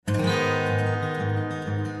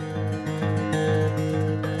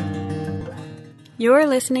You're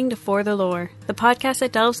listening to For the Lore, the podcast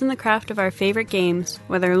that delves in the craft of our favorite games,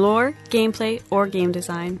 whether lore, gameplay, or game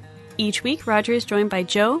design. Each week, Roger is joined by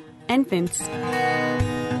Joe and Vince.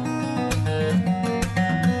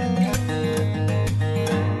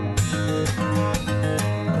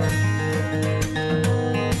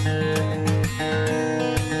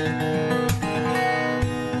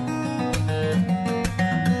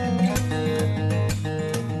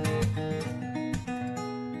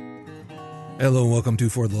 Hello and welcome to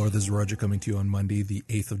For the Lore. This is Roger coming to you on Monday, the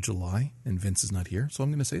 8th of July, and Vince is not here, so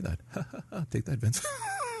I'm going to say that. Take that, Vince.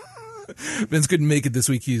 Vince couldn't make it this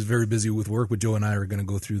week. He's very busy with work, but Joe and I are going to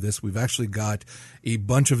go through this. We've actually got a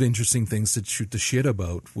bunch of interesting things to shoot the shit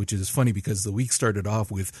about, which is funny because the week started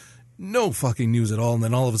off with no fucking news at all, and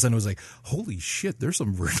then all of a sudden it was like, holy shit, there's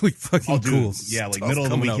some really fucking cool stuff. Yeah, like middle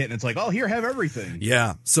of the weekend, and it's like, oh, here, have everything.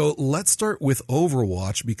 Yeah, so let's start with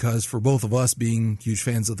Overwatch, because for both of us being huge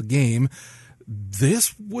fans of the game,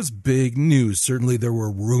 this was big news. Certainly there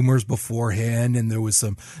were rumors beforehand, and there was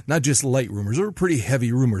some, not just light rumors, there were pretty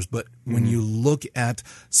heavy rumors, but when you look at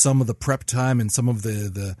some of the prep time and some of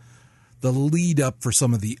the lead up for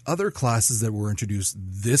some of the other classes that were introduced,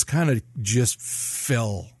 this kind of just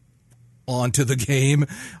fell onto the game,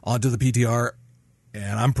 onto the PTR,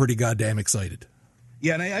 and I'm pretty goddamn excited.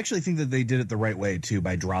 Yeah, and I actually think that they did it the right way, too,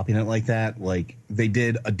 by dropping it like that. Like, they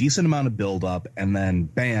did a decent amount of build-up, and then,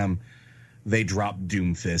 bam, they dropped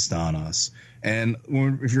Doomfist on us. And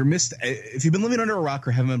if you've been living under a rock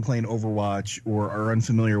or haven't been playing Overwatch or are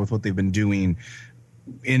unfamiliar with what they've been doing,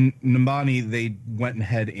 in Numbani, they went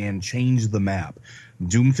ahead and changed the map.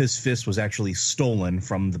 Doomfist Fist was actually stolen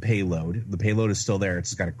from the payload. The payload is still there.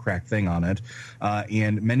 It's got a cracked thing on it.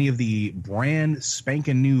 And many of the brand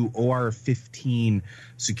spanking new OR-15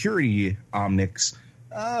 security Omnics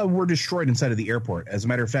were destroyed inside of the airport. As a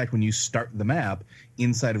matter of fact, when you start the map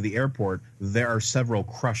inside of the airport, there are several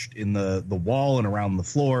crushed in the wall and around the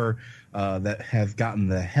floor that have gotten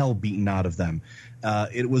the hell beaten out of them.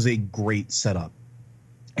 It was a great setup.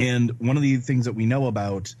 And one of the things that we know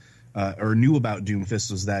about or knew about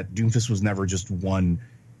Doomfist was that Doomfist was never just one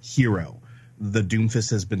hero. The Doomfist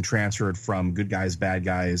has been transferred from good guys, bad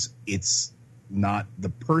guys. It's not the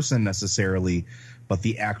person necessarily, but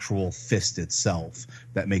the actual fist itself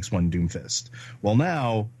that makes one Doomfist. Well,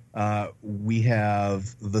 now we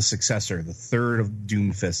have the successor, the third of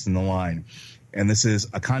Doomfist in the line. And this is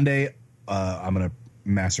Akande, I'm going to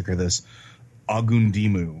massacre this,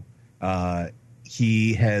 Agundimu.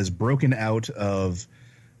 He has broken out of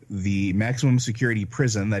the maximum security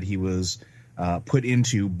prison that he was put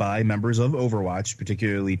into by members of Overwatch,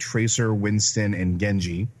 particularly Tracer, Winston, and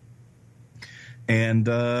Genji, and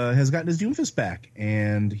has gotten his Doomfist back.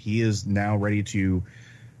 And he is now ready to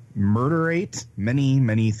murderate many,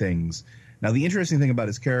 many things. Now, the interesting thing about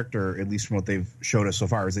his character, at least from what they've showed us so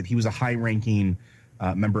far, is that he was a high-ranking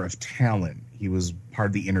member of Talon. He was part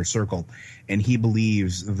of the Inner Circle, and he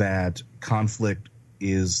believes that conflict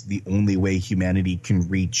is the only way humanity can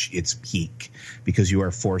reach its peak, because you are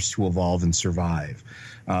forced to evolve and survive.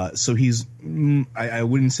 So he's, I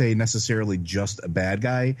wouldn't say necessarily just a bad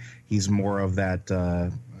guy. He's more of that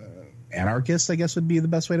anarchist, I guess would be the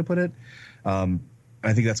best way to put it.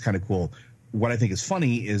 I think that's kind of cool. What I think is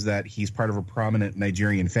funny is that he's part of a prominent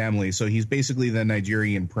Nigerian family. So he's basically the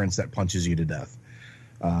Nigerian prince that punches you to death,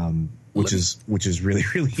 which is really,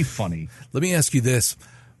 really funny. Let me ask you this,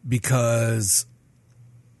 because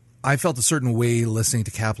I felt a certain way listening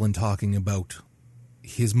to Kaplan talking about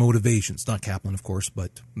his motivations. Not Kaplan, of course,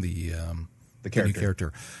 but the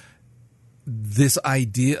character. This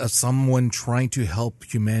idea of someone trying to help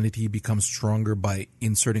humanity become stronger by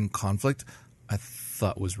inserting conflict, I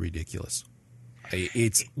thought was ridiculous.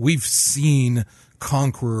 We've seen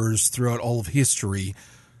conquerors throughout all of history.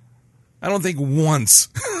 I don't think once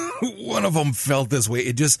one of them felt this way.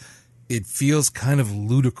 It feels kind of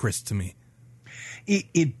ludicrous to me.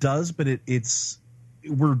 It does, but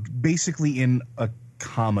we're basically in a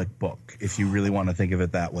comic book, if you really want to think of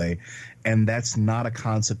it that way. And that's not a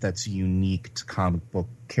concept that's unique to comic book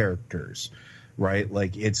characters, right?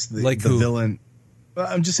 Like, it's the villain.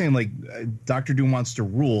 I'm just saying, like, Dr. Doom wants to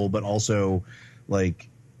rule, but also, like,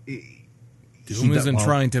 Doom isn't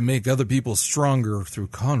trying to make other people stronger through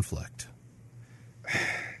conflict.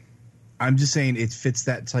 I'm just saying it fits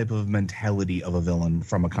that type of mentality of a villain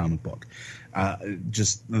from a comic book.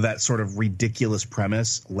 Just that sort of ridiculous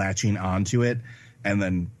premise, latching onto it, and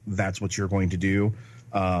then that's what you're going to do.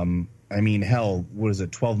 I mean, hell, what is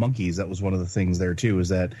it, 12 Monkeys? That was one of the things there, too, is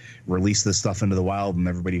that release this stuff into the wild and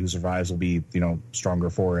everybody who survives will be, stronger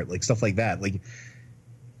for it. Like, stuff like that. Like,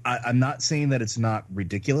 I'm not saying that it's not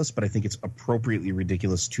ridiculous, but I think it's appropriately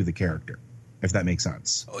ridiculous to the character. if that makes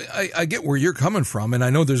sense. I get where you're coming from, and I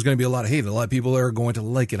know there's going to be a lot of hate. A lot of people are going to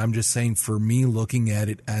like it. I'm just saying, for me, looking at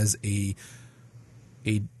it as a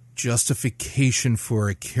justification for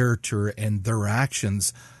a character and their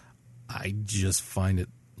actions, I just find it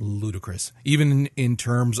ludicrous. Even in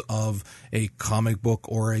terms of a comic book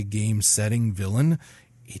or a game setting villain,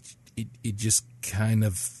 it just kind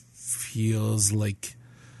of feels like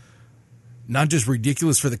not just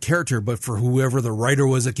ridiculous for the character, but for whoever the writer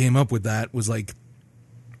was that came up with that, was like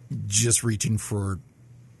just reaching for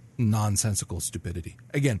nonsensical stupidity.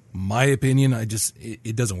 Again, my opinion,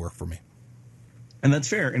 it doesn't work for me. And that's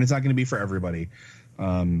fair, and it's not going to be for everybody.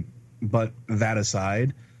 But that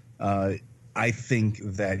aside, I think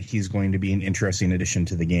that he's going to be an interesting addition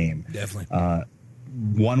to the game. Definitely.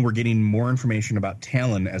 One, we're getting more information about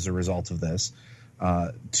Talon as a result of this.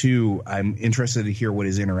 Two, I'm interested to hear what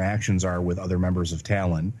his interactions are with other members of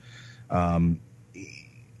Talon. And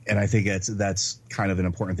I think that's kind of an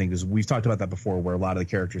important thing, because we've talked about that before, where a lot of the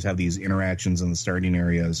characters have these interactions in the starting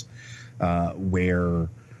areas where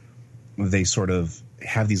they sort of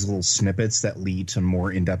have these little snippets that lead to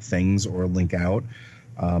more in-depth things or link out,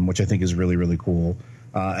 which I think is really, really cool.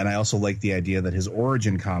 And I also like the idea that his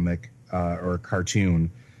origin comic or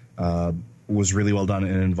cartoon was really well done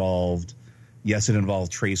and involved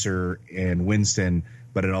Tracer and Winston,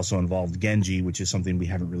 but it also involved Genji, which is something we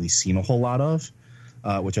haven't really seen a whole lot of,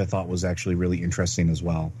 which I thought was actually really interesting as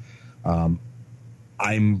well.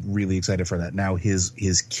 I'm really excited for that. Now,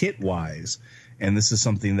 his kit-wise, and this is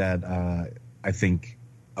something that I think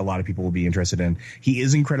a lot of people will be interested in. He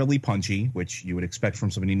is incredibly punchy, which you would expect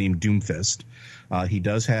from somebody named Doomfist. He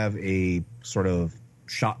does have a sort of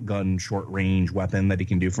shotgun short-range weapon that he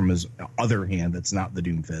can do from his other hand that's not the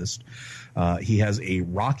Doomfist. He has a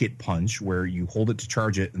rocket punch where you hold it to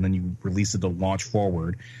charge it and then you release it to launch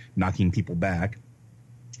forward, knocking people back.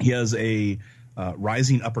 He has a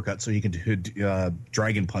rising uppercut, so he can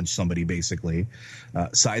dragon punch somebody, basically.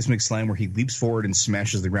 Seismic slam, where he leaps forward and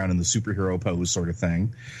smashes the ground in the superhero pose sort of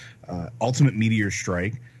thing. Ultimate meteor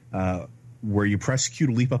strike, where you press Q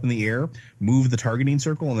to leap up in the air, move the targeting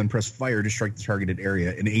circle, and then press fire to strike the targeted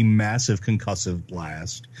area in a massive concussive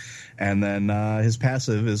blast. And then his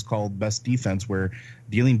passive is called Best Defense, where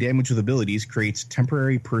dealing damage with abilities creates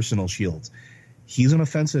temporary personal shields. He's an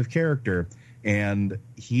offensive character, and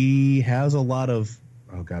he has a lot of,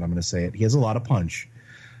 he has a lot of punch.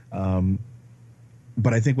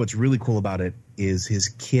 But I think what's really cool about it is his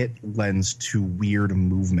kit lends to weird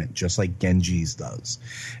movement, just like Genji's does.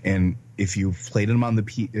 And if you've played him on the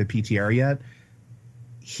PTR yet,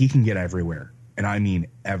 he can get everywhere. And I mean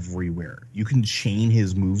everywhere. You can chain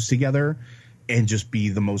his moves together and just be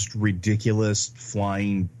the most ridiculous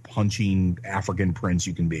flying, punching African prince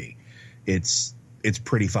you can be. It's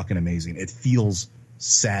pretty fucking amazing. It feels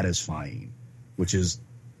satisfying, which is,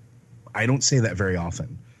 I don't say that very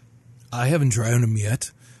often. I haven't tried him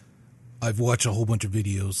yet. I've watched a whole bunch of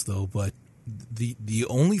videos, though, but the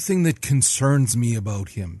only thing that concerns me about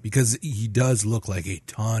him, because he does look like a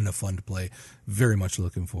ton of fun to play, very much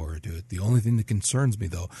looking forward to it. The only thing that concerns me,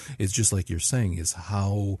 though, is just like you're saying, is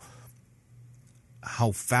how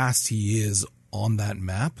fast he is on that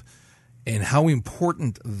map and how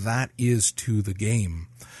important that is to the game.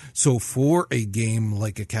 So for a game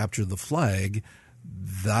like a Capture the Flag,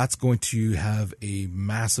 that's going to have a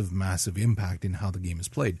massive, massive impact in how the game is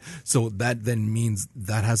played. So that then means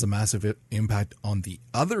that has a massive impact on the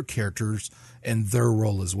other characters and their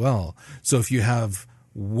role as well. So if you have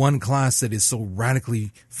one class that is so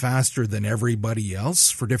radically faster than everybody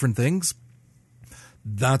else for different things,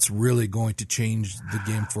 that's really going to change the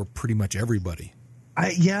game for pretty much everybody.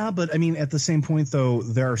 But I mean, at the same point, though,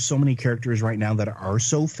 there are so many characters right now that are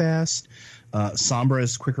so fast. Sombra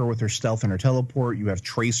is quicker with her stealth and her teleport. You have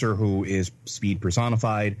Tracer, who is speed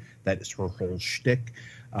personified. That is her whole shtick.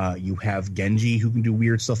 You have Genji, who can do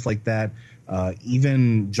weird stuff like that.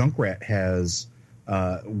 Even Junkrat has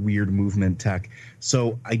weird movement tech.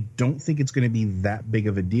 So I don't think it's going to be that big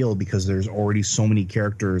of a deal, because there's already so many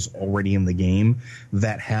characters already in the game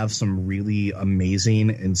that have some really amazing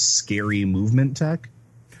and scary movement tech.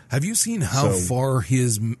 Have you seen how far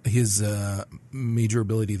his major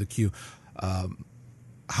ability, the Q,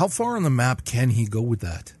 how far on the map can he go with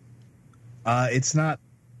that? It's not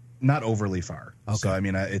overly far. Okay. So, I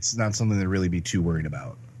mean, it's not something to really be too worried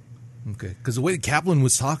about. Okay, because the way Kaplan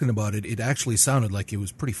was talking about it, it actually sounded like it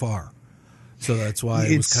was pretty far. So that's why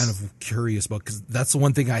I was kind of curious about, because that's the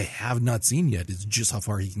one thing I have not seen yet, is just how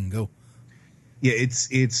far he can go. Yeah,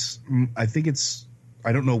 I think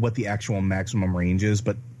I don't know what the actual maximum range is,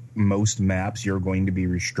 but most maps you're going to be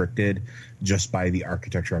restricted just by the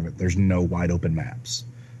architecture of it. There's no wide open maps.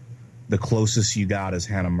 the closest you got is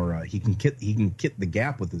Hanamura. He can kit the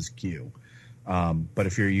gap with his Q. But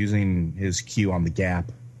if you're using his Q on the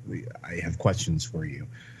gap, I have questions for you.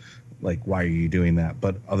 Like, why are you doing that?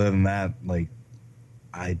 But other than that, like,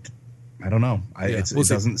 I don't know. It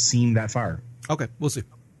doesn't seem that far. Okay, we'll see.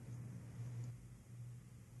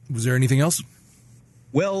 Was there anything else?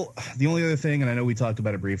 Well, the only other thing, and I know we talked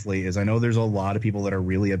about it briefly, is I know there's a lot of people that are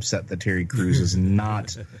really upset that Terry Crews is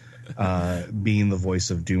not being the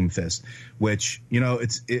voice of Doomfist, which, you know,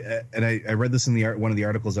 and I read this in one of the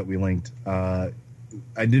articles that we linked. I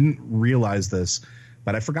didn't realize this,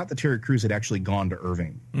 but I forgot that Terry Crews had actually gone to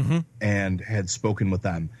Irving and had spoken with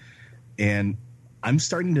them. And I'm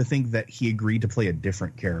starting to think that he agreed to play a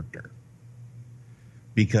different character,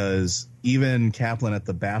 because even Kaplan at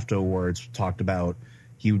the BAFTA Awards talked about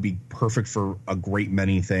he would be perfect for a great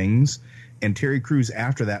many things. And Terry Crews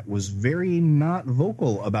after that was very not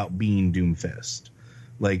vocal about being Doomfist.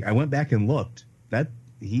 Like, I went back and looked, that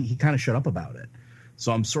he kind of shut up about it.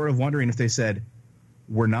 So I'm sort of wondering if they said,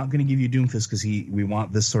 we're not going to give you Doomfist because we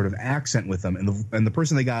want this sort of accent with him. And the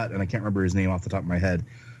person they got, and I can't remember his name off the top of my head,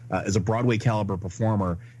 is a Broadway caliber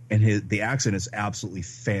performer, and the accent is absolutely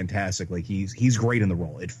fantastic. Like, he's great in the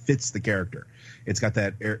role. It fits the character. It's got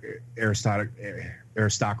that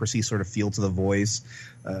aristocracy sort of feel to the voice.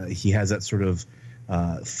 He has that sort of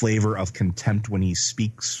flavor of contempt when he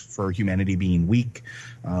speaks for humanity being weak.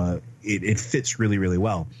 It fits really, really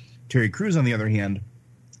well. Terry Crews, on the other hand,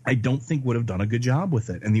 I don't think would have done a good job with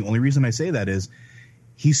it. And the only reason I say that is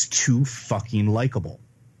he's too fucking likable.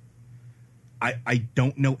 I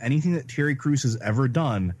don't know anything that Terry Crews has ever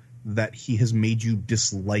done that he has made you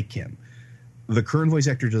dislike him. The current voice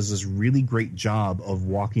actor does this really great job of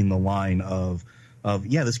walking the line of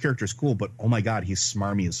yeah, this character's cool, but oh my God, he's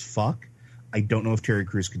smarmy as fuck. I don't know if Terry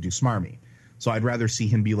Crews could do smarmy. So I'd rather see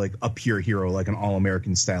him be like a pure hero, like an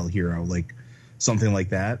all-American style hero, like something like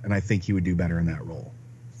that. And I think he would do better in that role.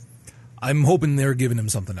 I'm hoping they're giving him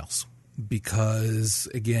something else, because,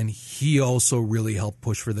 again, he also really helped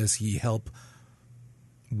push for this. He helped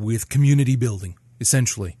with community building,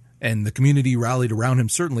 essentially. And the community rallied around him,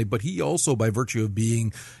 certainly, but he also, by virtue of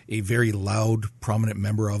being a very loud, prominent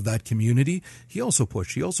member of that community, he also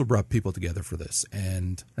pushed. He also brought people together for this.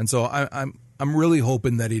 And so I'm really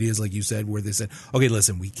hoping that it is, like you said, where they said, okay,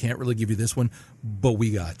 listen, we can't really give you this one, but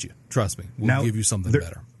we got you. Trust me, we'll give you something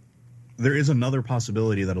better. There is another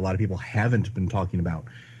possibility that a lot of people haven't been talking about.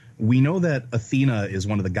 We know that Athena is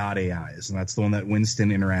one of the god AIs, and that's the one that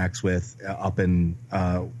Winston interacts with up in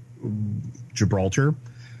Gibraltar.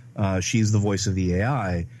 She's the voice of the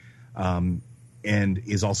AI and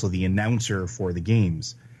is also the announcer for the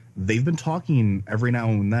games. They've been talking every now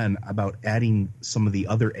and then about adding some of the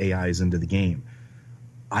other AIs into the game.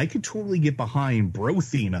 I could totally get behind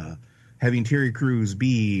Brothena having Terry Crews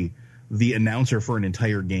be the announcer for an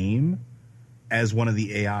entire game as one of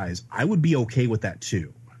the AIs. I would be okay with that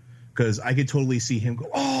too, because I could totally see him go,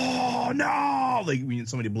 oh no, like when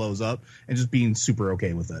somebody blows up, and just being super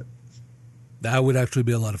okay with it. That would actually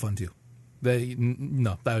be a lot of fun too.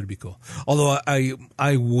 That would be cool. Although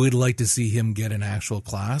I would like to see him get an actual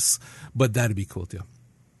class, but that'd be cool too.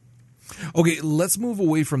 Okay, let's move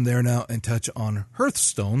away from there now and touch on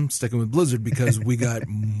Hearthstone, sticking with Blizzard, because we got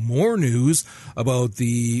more news about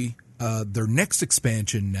their next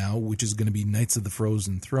expansion now, which is going to be Knights of the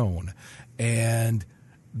Frozen Throne. And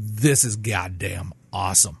this is goddamn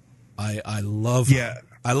awesome. I love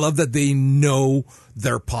that they know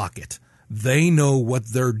their pocket. They know what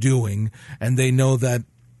they're doing, and they know that,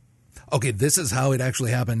 okay, this is how it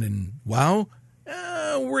actually happened in WoW.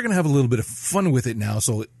 We're going to have a little bit of fun with it now.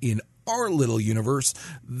 So in our little universe,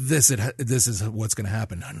 this is what's going to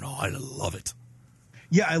happen. I know, I love it.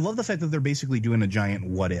 Yeah, I love the fact that they're basically doing a giant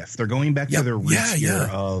what if. They're going back to their roots here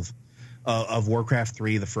of Warcraft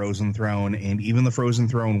 3, the Frozen Throne, and even the Frozen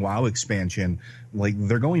Throne WoW expansion. Like,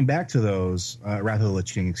 they're going back to those, Wrath of the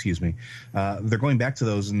Lich King, excuse me. They're going back to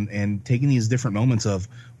those and taking these different moments of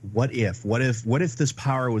what if this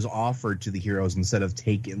power was offered to the heroes instead of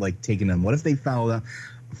taking them? What if they fell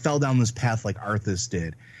down this path like Arthas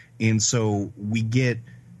did? And so we get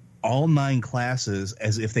all 9 classes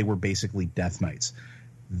as if they were basically Death Knights.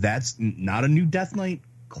 That's not a new Death Knight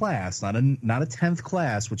class, not a 10th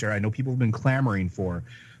class, which I know people have been clamoring for,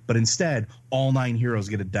 but instead all 9 heroes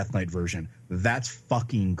get a Death Knight version. That's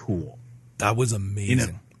fucking cool. That was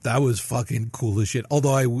amazing. That was fucking cool as shit.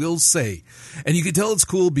 Although I will say, and you can tell it's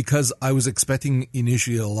cool because I was expecting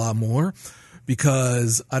initially a lot more,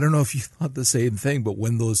 because I don't know if you thought the same thing, but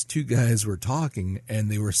when those two guys were talking and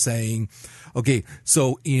they were saying, okay,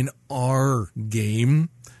 so in our game,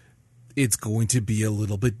 it's going to be a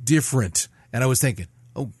little bit different. And I was thinking,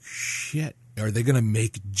 oh shit, are they going to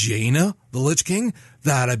make Jaina the Lich King?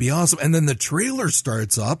 That'd be awesome. And then the trailer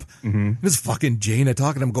starts up. It's fucking Jaina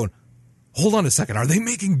talking. I'm going, hold on a second. Are they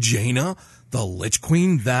making Jaina the Lich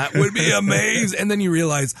Queen? That would be amazing. And then you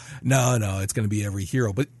realize, no, it's going to be every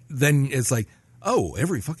hero. But then it's like, oh,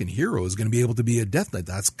 every fucking hero is going to be able to be a Death Knight.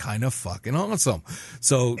 That's kind of fucking awesome.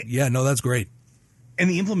 So, yeah, no, that's great. And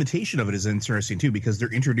the implementation of it is interesting, too, because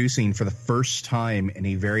they're introducing for the first time in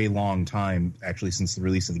a very long time, actually since the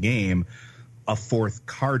release of the game, a fourth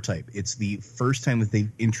card type. It's the first time that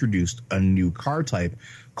they've introduced a new card type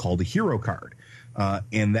called a hero card.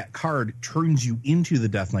 And that card turns you into the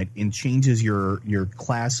Death Knight and changes your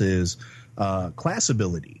class's class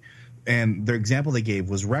ability. And the example they gave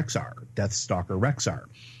was Rexxar, Deathstalker Rexxar.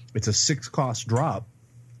 It's a 6-cost drop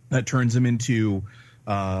that turns him into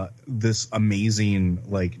this amazing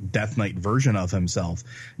like Death Knight version of himself.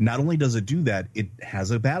 Not only does it do that, it has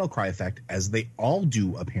a battle cry effect, as they all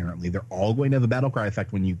do apparently. They're all going to have a battle cry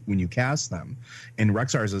effect when you cast them. And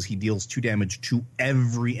Rexxar's is he deals 2 damage to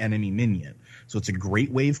every enemy minion. So it's a great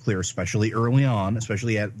wave clear, especially early on,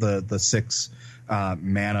 especially at the 6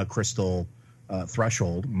 mana crystal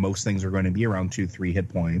threshold. Most things are going to be around 2-3 hit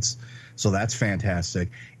points. So that's fantastic.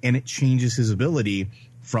 And it changes his ability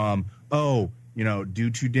from, do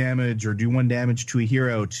 2 damage or do 1 damage to a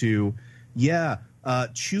hero to,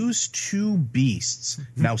 choose 2 beasts.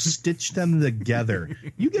 Now stitch them together.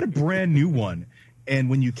 You get a brand new one. And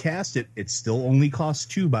when you cast it, it still only costs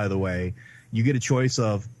 2, by the way. You get a choice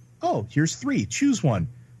of, here's 3, choose 1.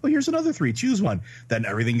 Oh, here's another 3, choose 1. Then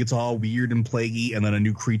everything gets all weird and plaguey, and then a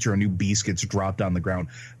new creature, a new beast gets dropped on the ground.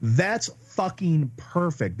 That's fucking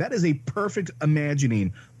perfect. That is a perfect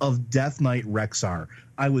imagining of Death Knight Rexxar.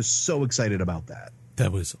 I was so excited about that.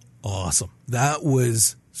 That was awesome. That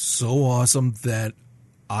was so awesome that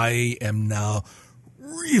I am now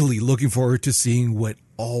really looking forward to seeing what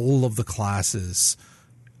all of the classes'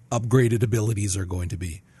 upgraded abilities are going to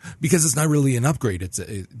be. Because it's not really an upgrade.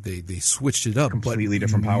 They switched it up, completely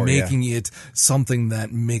different power, making it something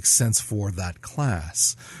that makes sense for that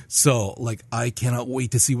class. So, I cannot wait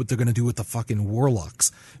to see what they're going to do with the fucking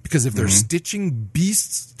warlocks. Because if they're stitching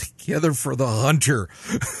beasts together for the hunter,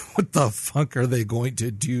 what the fuck are they going to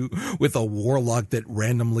do with a warlock that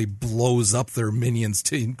randomly blows up their minions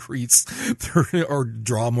to increase or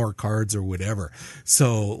draw more cards or whatever?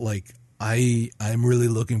 So, I'm really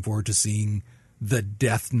looking forward to seeing the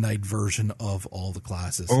Death Knight version of all the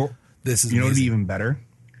classes. This is amazing. Know what'd be even better?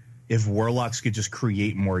 If warlocks could just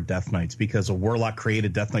create more Death Knights, because a warlock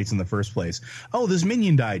created Death Knights in the first place. Oh, this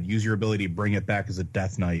minion died. Use your ability to bring it back as a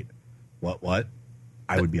Death Knight. What?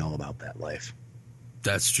 I would be all about that life.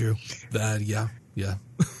 That's true. Yeah.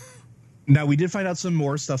 Now, we did find out some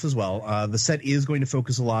more stuff as well. The set is going to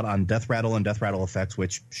focus a lot on Death Rattle and Death Rattle effects,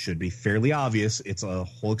 which should be fairly obvious. It's a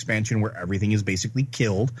whole expansion where everything is basically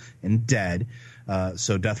killed and dead.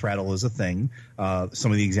 So Death Rattle is a thing.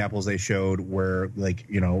 Some of the examples they showed were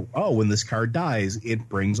when this card dies, it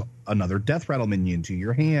brings another Death Rattle minion to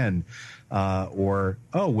your hand.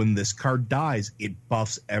 When this card dies, it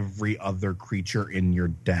buffs every other creature in your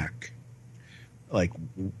deck. Like,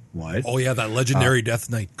 what? Oh, yeah, that legendary Death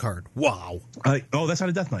Knight card. Wow. That's not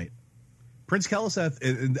a Death Knight. Prince Keleseth,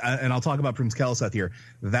 and I'll talk about Prince Keleseth here,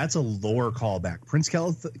 that's a lore callback. Prince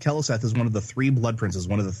Keleseth is one of the 3 Blood Princes,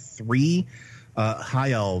 one of the 3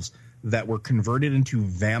 High Elves that were converted into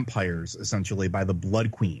vampires, essentially, by the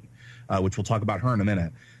Blood Queen, which we'll talk about her in a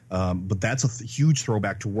minute. But that's a huge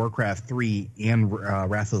throwback to Warcraft 3 and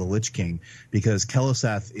Wrath of the Lich King, because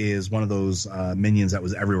Keleseth is one of those minions that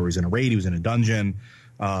was everywhere. He was in a raid, he was in a dungeon.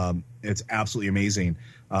 It's absolutely amazing.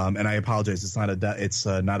 And I apologize, it's not a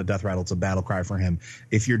Death Rattle, it's a battle cry for him.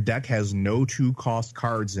 If your deck has no 2-cost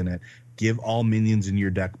cards in it, give all minions in your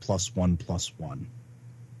deck +1/+1.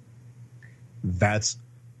 That's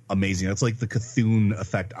amazing. That's like the Cthulhu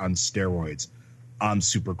effect on steroids. I'm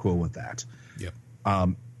super cool with that. Yep.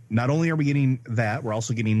 Not only are we getting that, we're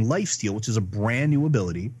also getting Lifesteal, which is a brand new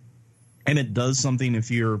ability. And it does something,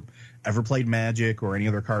 if you're ever played Magic or any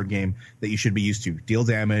other card game, that you should be used to. Deal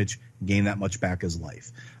damage, gain that much back as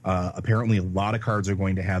life. Apparently, a lot of cards are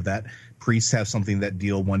going to have that. Priests have something that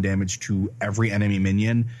deal 1 damage to every enemy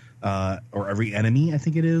minion, or every enemy, I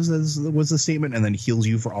think it is, was the statement, and then heals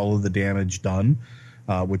you for all of the damage done,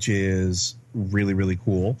 which is really, really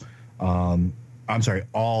cool. I'm sorry,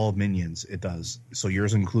 all minions it does, so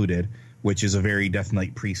yours included, which is a very Death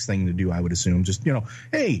Knight priest thing to do, I would assume. Just,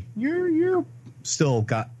 hey, you're still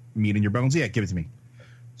got meat in your bones. Yeah, give it to me.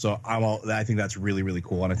 So I think that's really, really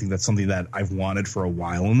cool, and I think that's something that I've wanted for a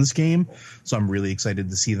while in this game. So I'm really excited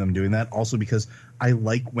to see them doing that. Also because I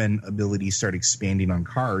like when abilities start expanding on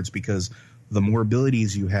cards, because the more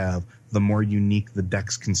abilities you have, the more unique the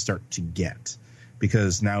decks can start to get.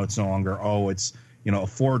 Because now it's no longer, it's, a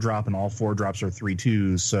 4-drop and all 4 drops are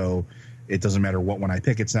 3/2s, so it doesn't matter what one I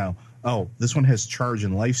pick. It's now, this one has charge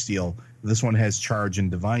and lifesteal. This one has charge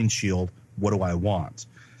and divine shield. What do I want?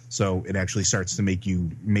 So it actually starts to make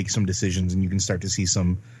you make some decisions, and you can start to see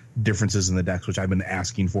some differences in the decks, which I've been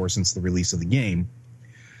asking for since the release of the game.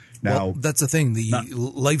 Now, that's the thing. The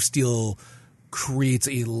lifesteal creates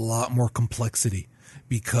a lot more complexity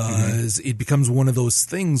because it becomes one of those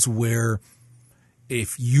things where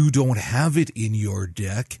if you don't have it in your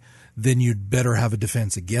deck, then you'd better have a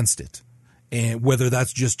defense against it. And whether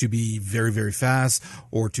that's just to be very, very fast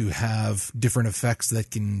or to have different effects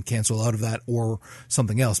that can cancel out of that or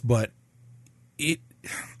something else. But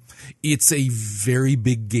it's a very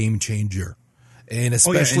big game changer. And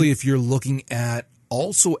especially if you're looking at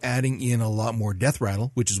also adding in a lot more Death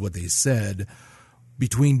Rattle, which is what they said.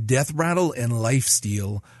 Between Death Rattle and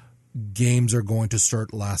Lifesteal, games are going to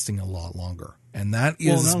start lasting a lot longer. And that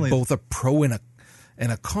is both a pro and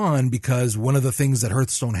a con, because one of the things that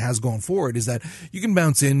Hearthstone has going forward is that you can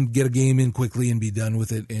bounce in, get a game in quickly, and be done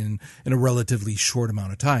with it in a relatively short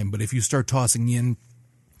amount of time. But if you start tossing in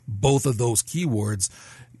both of those keywords,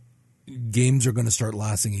 games are going to start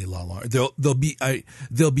lasting a lot longer. They'll be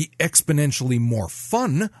exponentially more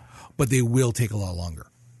fun, but they will take a lot longer.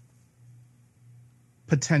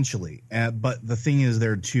 Potentially. But the thing is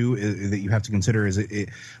there too that you have to consider is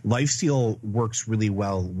Lifesteal works really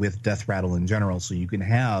well with Death Rattle in general. So you can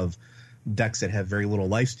have decks that have very little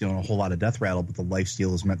Lifesteal and a whole lot of Death Rattle, but the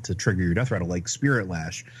Lifesteal is meant to trigger your Death Rattle, like Spirit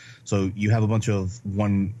Lash. So you have a bunch of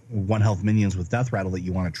one health minions with Death Rattle that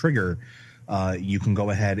you want to trigger. You can go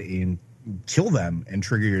ahead and kill them and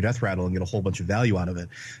trigger your Death Rattle and get a whole bunch of value out of it.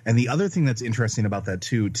 And the other thing that's interesting about that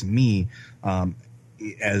too, to me,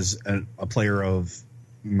 as a player of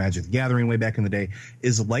Magic the Gathering way back in the day,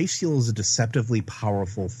 is Lifesteal is a deceptively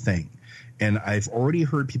powerful thing. And I've already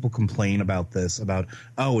heard people complain about this, about,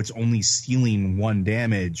 it's only stealing 1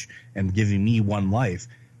 damage and giving me 1 life.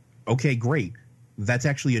 Okay, great. That's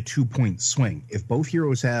actually a 2-point swing. If both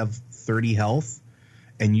heroes have 30 health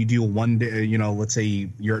and you deal 1, let's say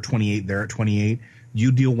you're at 28, they're at 28,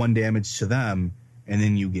 you deal 1 damage to them, and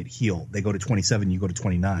then you get healed. They go to 27, you go to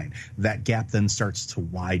 29. That gap then starts to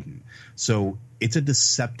widen. So it's a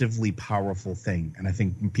deceptively powerful thing, and I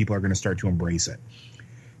think people are going to start to embrace it.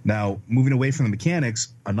 Now, moving away from the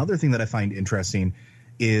mechanics, another thing that I find interesting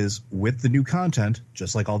is with the new content,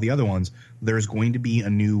 just like all the other ones, there's going to be a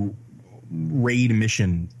new raid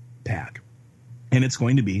mission pack, and it's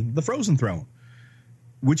going to be the Frozen Throne,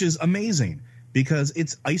 which is amazing because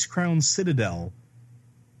it's Icecrown Citadel,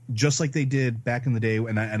 just like they did back in the day,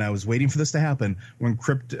 and I was waiting for this to happen when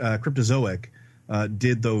Cryptozoic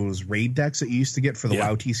did those raid decks that you used to get for the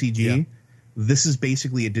WoW TCG. Yeah. This is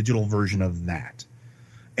basically a digital version of that.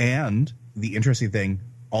 And the interesting thing,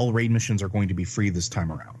 all raid missions are going to be free this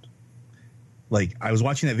time around. Like, I was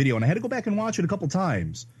watching that video, and I had to go back and watch it a couple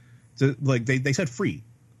times. They said free.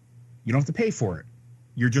 You don't have to pay for it.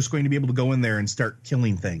 You're just going to be able to go in there and start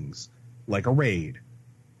killing things like a raid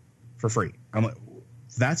for free. I'm like,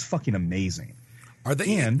 that's fucking amazing. Are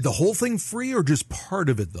they the whole thing free or just part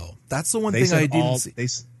of it, though? That's the one thing I didn't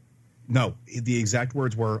see. No, the exact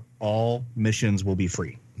words were all missions will be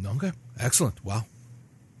free. Okay, excellent. Wow.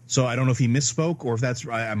 So I don't know if he misspoke or if that's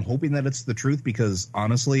 – I'm hoping that it's the truth because,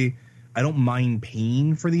 honestly, I don't mind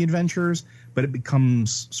paying for the adventures, but it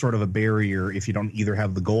becomes sort of a barrier if you don't either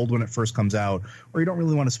have the gold when it first comes out or you don't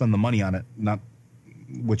really want to spend the money on it,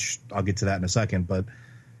 which I'll get to that in a second, but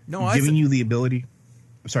giving you the ability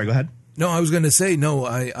 – sorry, go ahead. No, I was going to say, no,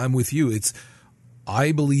 I'm with you.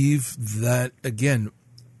 I believe that, again,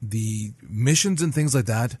 the missions and things like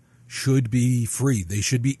that should be free. They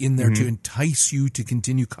should be in there to entice you to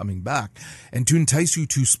continue coming back and to entice you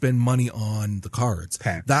to spend money on the cards.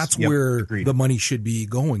 Packs. That's where the money should be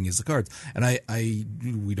going, is the cards.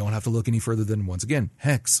 And we don't have to look any further than, once again,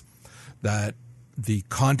 Hex. That the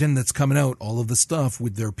content that's coming out, all of the stuff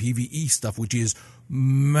with their PvE stuff, which is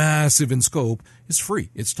massive in scope, is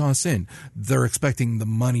free. It's tossed in. They're expecting the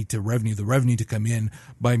revenue to come in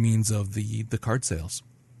by means of the card sales.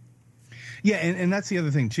 Yeah, and that's the other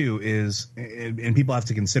thing too is, and people have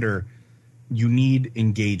to consider, you need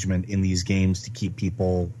engagement in these games to keep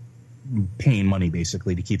people paying money,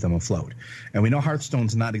 basically, to keep them afloat. And we know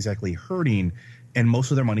Hearthstone's not exactly hurting, and most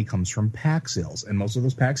of their money comes from pack sales. And most of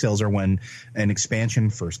those pack sales are when an expansion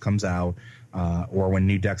first comes out or when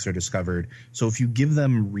new decks are discovered. So if you give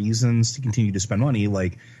them reasons to continue to spend money,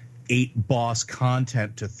 like 8 boss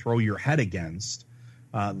content to throw your head against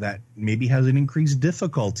that maybe has an increased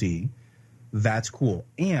difficulty, that's cool.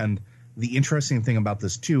 And the interesting thing about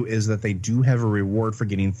this too is that they do have a reward for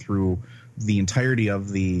getting through the entirety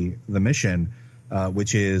of the mission,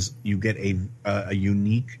 which is you get a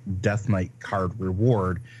unique Death Knight card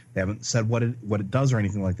reward. They haven't said what it does or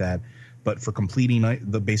anything like that, but for completing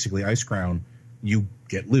basically Icecrown, you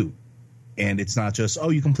get loot. And it's not just, oh,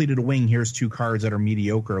 you completed a wing, here's 2 cards that are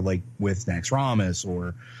mediocre, like with Naxxramas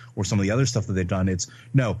or some of the other stuff that they've done. It's,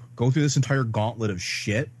 no, go through this entire gauntlet of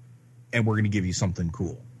shit, and we're going to give you something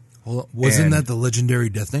cool. Well, wasn't that the legendary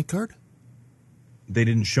Death Knight card? They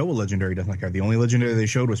didn't show a legendary Death Knight card. The only legendary they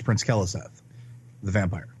showed was Prince Keleseth, the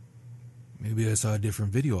vampire. Maybe I saw a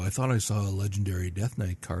different video. I thought I saw a legendary Death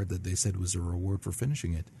Knight card that they said was a reward for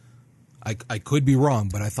finishing it. I could be wrong,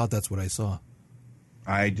 but I thought that's what I saw.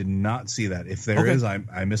 I did not see that. If there is,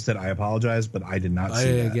 I missed it. I apologize, but I did not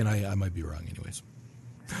see that. Again, I might be wrong anyways.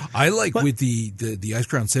 I like with the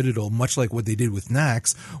Icecrown Citadel, much like what they did with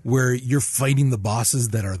Nax, where you're fighting the bosses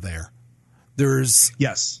that are there.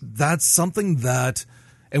 That's something that,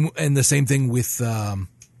 and the same thing with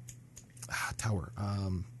Tower.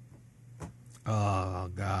 Oh,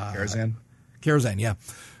 God. Karazhan, yeah.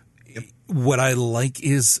 Yep. What I like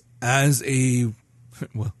is as a,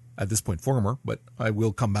 well, at this point, former, but I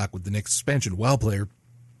will come back with the next expansion, WoW player.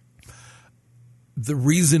 The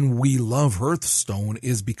reason we love Hearthstone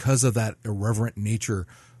is because of that irreverent nature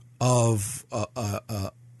of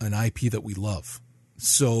an IP that we love.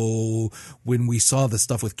 So when we saw the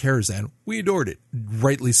stuff with Karazhan, we adored it,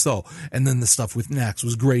 rightly so. And then the stuff with Nax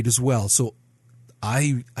was great as well. So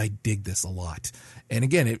I dig this a lot. And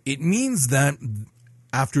again, it means that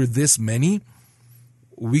after this many,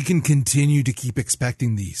 we can continue to keep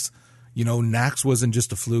expecting these. You know, Nax wasn't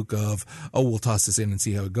just a fluke of, oh, we'll toss this in and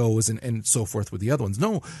see how it goes and so forth with the other ones.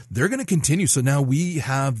 No, they're going to continue. So now we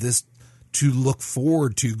have this to look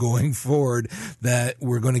forward to going forward, that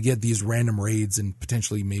we're going to get these random raids and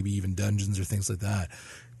potentially maybe even dungeons or things like that.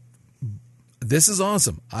 This is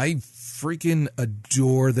awesome. I freaking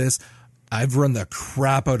adore this. I've run the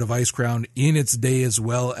crap out of Icecrown in its day as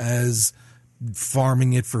well as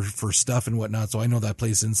farming it for stuff and whatnot. So I know that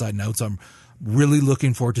place inside and out. So I'm really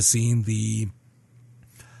looking forward to seeing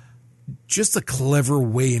just the clever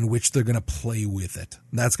way in which they're going to play with it.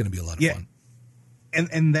 That's going to be a lot of fun.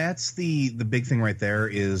 And that's the big thing right there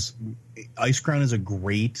is Icecrown is a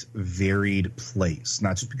great varied place,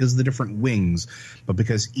 not just because of the different wings, but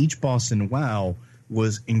because each boss in WoW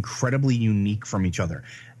was incredibly unique from each other.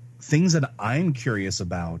 Things that I'm curious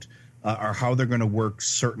about are how they're going to work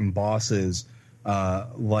certain bosses.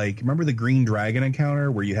 Like, remember the Green Dragon encounter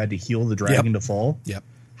where you had to heal the dragon to fall? Yep.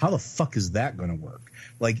 How the fuck is that going to work?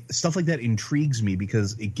 Like, stuff like that intrigues me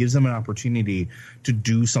because it gives them an opportunity to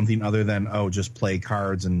do something other than, just play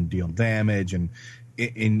cards and deal damage. And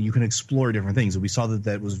you can explore different things. And we saw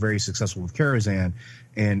that was very successful with Karazhan.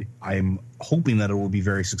 And I'm hoping that it will be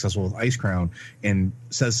very successful with Icecrown, and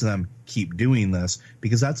says to them, keep doing this,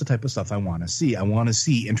 because that's the type of stuff I want to see. I want to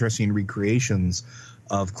see interesting recreations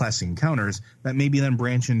of classic encounters that maybe then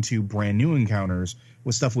branch into brand new encounters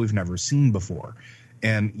with stuff we've never seen before.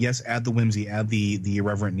 And yes, add the whimsy, add the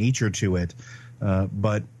irreverent nature to it,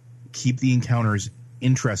 but keep the encounters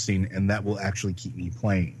interesting, and that will actually keep me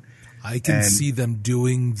playing. I can see them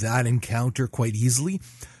doing that encounter quite easily,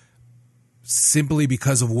 simply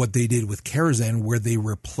because of what they did with Karazhan, where they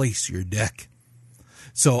replace your deck.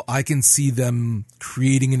 So I can see them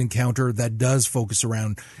creating an encounter that does focus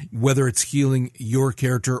around whether it's healing your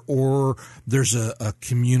character or there's a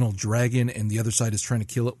communal dragon and the other side is trying to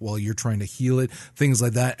kill it while you're trying to heal it, things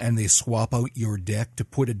like that. And they swap out your deck to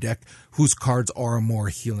put a deck whose cards are more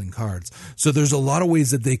healing cards. So there's a lot of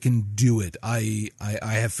ways that they can do it. I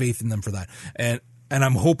have faith in them for that. And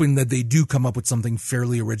I'm hoping that they do come up with something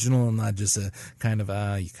fairly original and not just a kind of,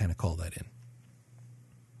 you kind of call that in.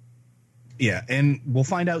 Yeah, and we'll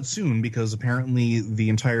find out soon because apparently the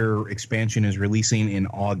entire expansion is releasing in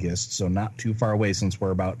August, so not too far away since we're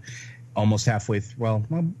about almost halfway, a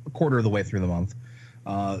quarter of the way through the month.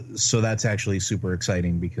 So that's actually super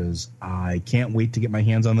exciting because I can't wait to get my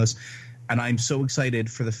hands on this. And I'm so excited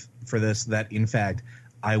for this that, in fact,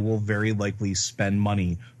 I will very likely spend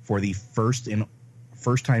money for the first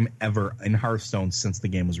time ever in Hearthstone since the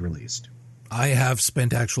game was released. I have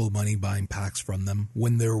spent actual money buying packs from them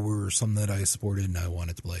when there were some that I supported and I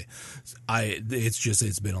wanted to play.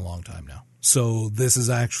 It's been a long time now. So this is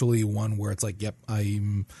actually one where it's like, yep,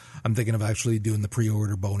 I'm thinking of actually doing the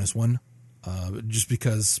pre-order bonus one, just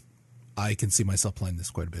because I can see myself playing this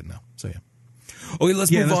quite a bit now. So yeah. Okay,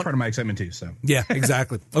 let's move on. Yeah, that's part of my excitement too. So yeah,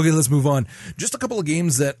 exactly. Okay, let's move on. Just a couple of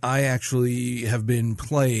games that I actually have been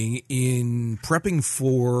playing in prepping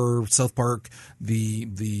for South Park,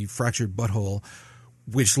 the Fractured Butthole.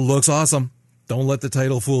 which looks awesome. Don't let the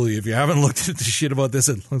title fool you. If you haven't looked at the shit about this,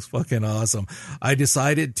 it looks fucking awesome. I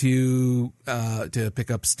decided to pick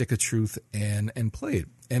up Stick of Truth and play it.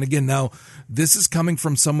 And again, now this is coming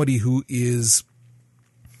from somebody who is,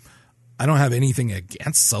 I don't have anything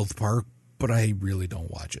against South Park, but I really don't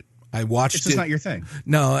watch it. I watched it. It's just not your thing.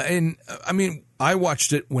 No, and I mean, I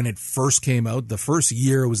watched it when it first came out. The first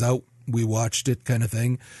year it was out, we watched it kind of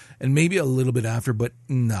thing. And maybe a little bit after, but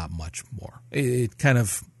not much more. It kind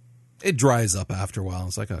of, it dries up after a while.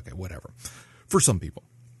 It's like, okay, whatever. For some people.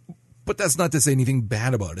 But that's not to say anything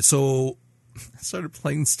bad about it. So I started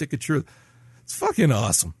playing Stick of Truth. It's fucking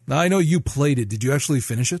awesome. Now, I know you played it. Did you actually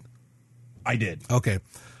finish it? I did. Okay.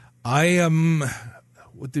 I am,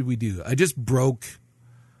 what did we do? I just broke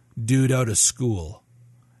dude out of school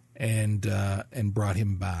and brought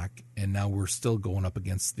him back. And now we're still going up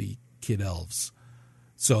against the Kid Elves.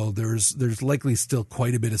 So there's likely still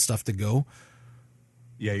quite a bit of stuff to go.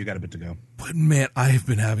 Yeah, you got a bit to go. But man, I have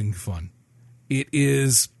been having fun. It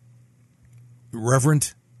is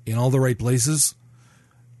reverent in all the right places.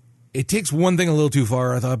 It takes one thing a little too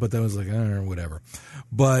far, I thought, but that was like, whatever.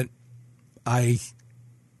 But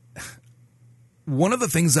one of the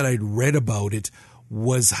things that I'd read about it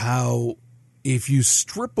was how if you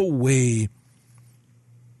strip away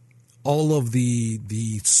all of the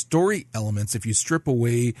story elements, if you strip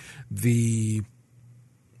away the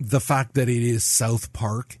fact that it is South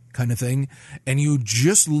Park kind of thing, and you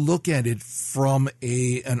just look at it from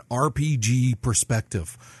an RPG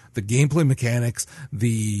perspective, the gameplay mechanics,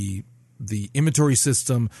 the inventory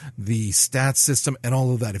system, the stats system, and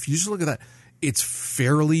all of that. If you just look at that, it's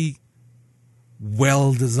fairly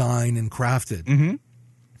well designed and crafted. Mm-hmm.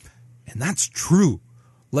 And that's true.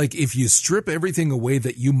 Like, if you strip everything away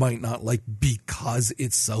that you might not like because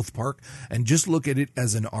it's South Park and just look at it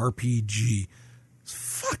as an RPG, it's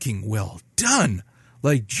fucking well done.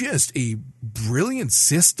 Like, just a brilliant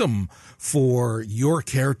system for your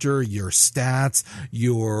character, your stats,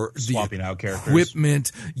 swapping out characters,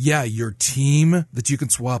 equipment, your team that you can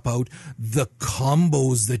swap out, the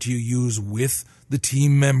combos that you use with the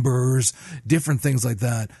team members, different things like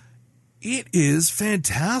that. It is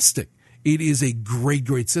fantastic. It is a great,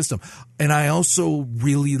 great system. And I also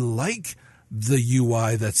really like the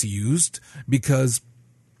UI that's used because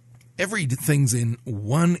everything's in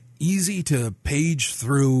one easy to page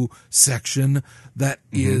through section that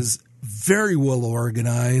is very well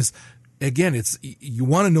organized. Again, it's, you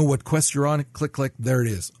want to know what quest you're on, click, click, there it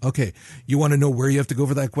is. Okay. You want to know where you have to go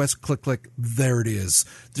for that quest, click, click, there it is.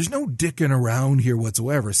 There's no dicking around here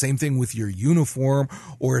whatsoever. Same thing with your uniform,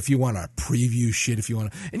 or if you want to preview shit, if you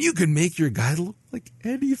want to, and you can make your guy look like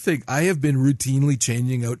anything. I have been routinely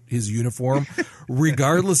changing out his uniform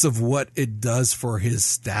regardless of what it does for his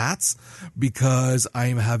stats, because I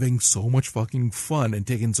am having so much fucking fun and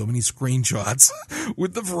taking so many screenshots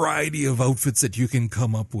with the variety of outfits that you can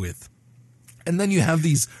come up with. And then you have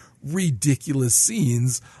these ridiculous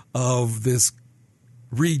scenes of this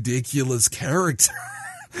ridiculous character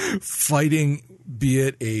fighting, be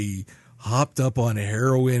it a hopped up on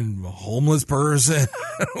heroin homeless person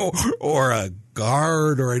or a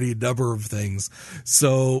guard or any number of things.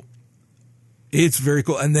 So it's very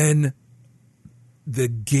cool. And then the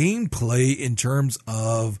gameplay in terms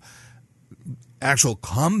of actual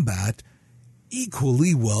combat,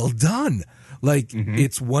 equally well done. Like,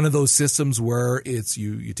 it's one of those systems where it's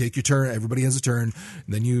you take your turn, everybody has a turn,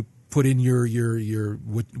 and then you put in your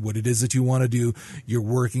what it is that you want to do. You're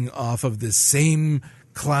working off of the same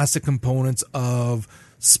classic components of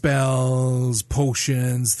spells,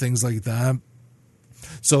 potions, things like that.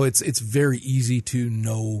 So it's very easy to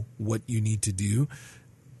know what you need to do.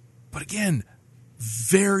 But again,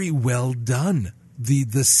 very well done. The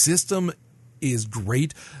system is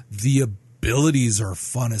great. The abilities are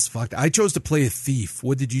fun as fuck. I chose to play a thief.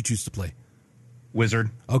 What did you choose to play? Wizard.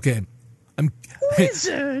 Okay.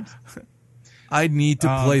 Wizard. I need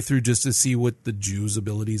to play through just to see what the Jew's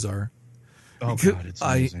abilities are. Oh God, it's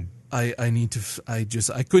amazing. I need to.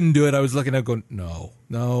 I couldn't do it. I was looking at going,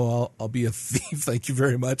 no, I'll be a thief. Thank you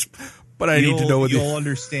very much. But I need to know what you'll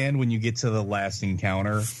understand when you get to the last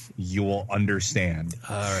encounter. You will understand.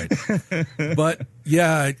 All right. But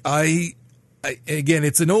yeah, again,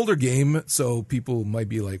 it's an older game, so people might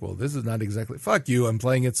be like, well, this is not exactly, fuck you, I'm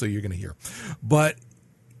playing it, so you're going to hear. But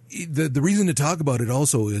the reason to talk about it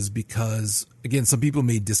also is because, again, some people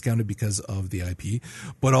may discount it because of the IP,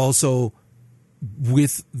 but also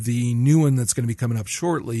with the new one that's going to be coming up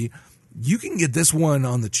shortly, you can get this one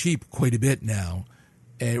on the cheap quite a bit now,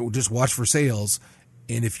 and just watch for sales.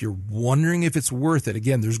 And if you're wondering if it's worth it,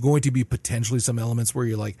 again, there's going to be potentially some elements where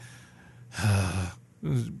you're like,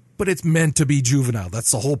 but it's meant to be juvenile.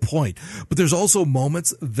 That's the whole point. But there's also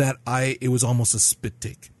moments that it was almost a spit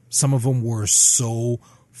take. Some of them were so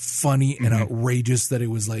funny and outrageous that it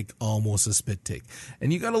was like almost a spit take.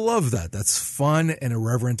 And you got to love that. That's fun and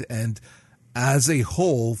irreverent. And as a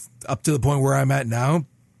whole, up to the point where I'm at now,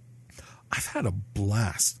 I've had a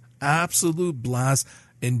blast, absolute blast.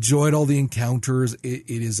 Enjoyed all the encounters. It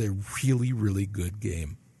is a really, really good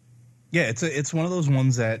game. Yeah, it's one of those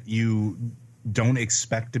ones that you don't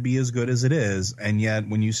expect to be as good as it is, and yet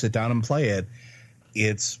when you sit down and play it,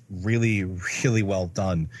 it's really, really well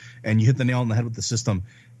done. And you hit the nail on the head with the system.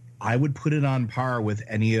 I would put it on par with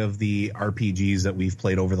any of the RPGs that we've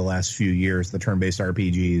played over the last few years, the turn-based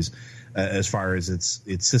RPGs, as far as its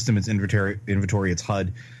system, its inventory, its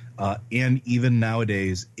HUD. And even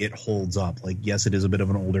nowadays, it holds up. Like, yes, it is a bit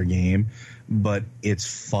of an older game, but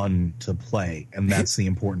it's fun to play, and that's the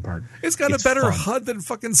important part. It's got a better HUD than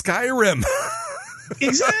fucking Skyrim.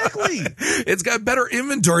 Exactly. It's got better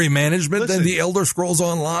inventory management than the Elder Scrolls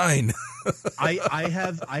Online. I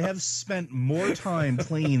have spent more time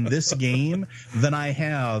playing this game than I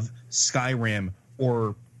have Skyrim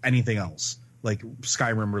or anything else, like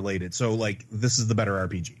Skyrim related. So, like, this is the better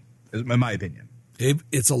RPG, in my opinion.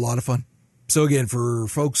 It's a lot of fun. So again, for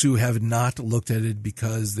folks who have not looked at it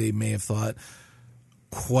because they may have thought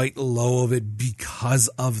quite low of it because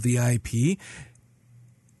of the IP,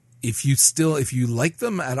 if you like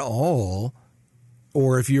them at all,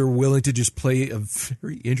 or if you're willing to just play a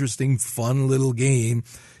very interesting, fun little game,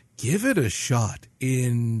 give it a shot.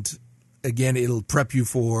 And again, it'll prep you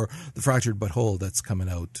for the Fractured But Whole that's coming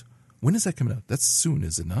out. When is that coming out? That's soon,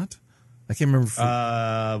 is it not? I can't remember.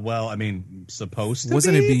 Well, I mean, supposed to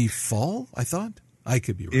Wasn't it be fall? I thought I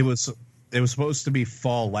could be wrong. It was supposed to be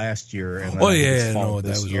fall last year. And that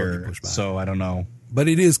was year, pushed back. So I don't know. But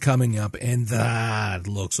it is coming up, and that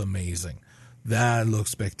looks amazing. That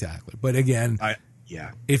looks spectacular. But again,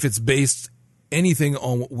 if it's based anything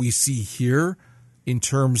on what we see here in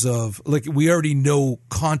terms of, like, we already know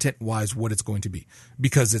content-wise what it's going to be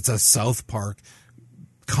because it's a South Park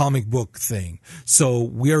comic book thing. So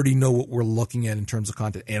we already know what we're looking at in terms of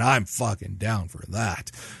content, and I'm fucking down for that.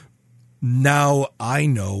 Now I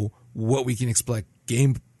know what we can expect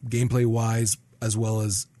gameplay wise, as well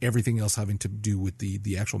as everything else having to do with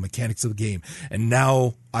the actual mechanics of the game. And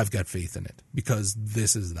now I've got faith in it because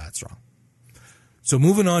this is that strong. So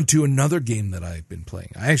moving on to another game that I've been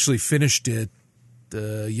playing. I actually finished it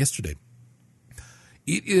yesterday.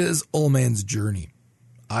 It is Old Man's Journey.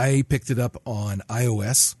 I picked it up on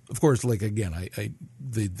iOS. Of course, like, again,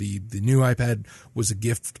 the new iPad was a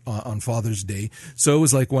gift on Father's Day. So it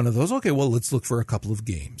was like one of those, okay, well, let's look for a couple of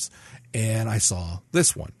games. And I saw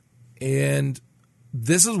this one. And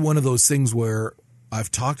this is one of those things where I've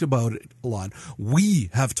talked about it a lot. We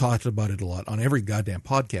have talked about it a lot on every goddamn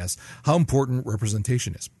podcast, how important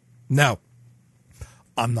representation is. Now,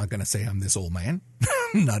 I'm not going to say I'm this old man,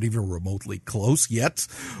 not even remotely close yet,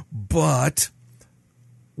 but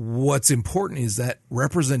what's important is that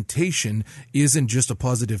representation isn't just a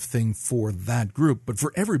positive thing for that group, but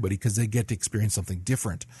for everybody, because they get to experience something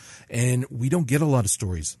different. And we don't get a lot of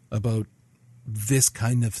stories about this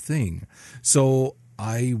kind of thing. So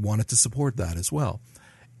I wanted to support that as well.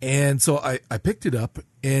 And so I picked it up,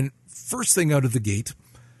 and first thing out of the gate,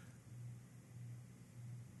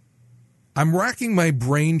 I'm racking my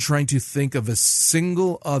brain trying to think of a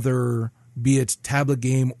single other, be it tablet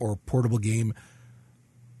game or portable game,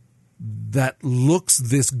 that looks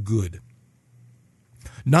this good.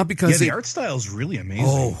 Not because the art style is really amazing.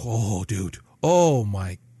 Oh, dude. Oh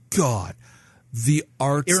my God. The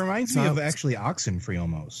art. It reminds me of actually Oxenfree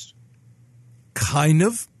almost. Kind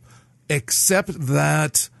of. Except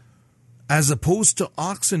that as opposed to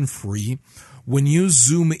Oxenfree, when you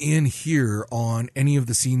zoom in here on any of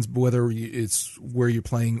the scenes, whether it's where you're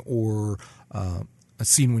playing or a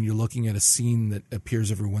scene when you're looking at a scene that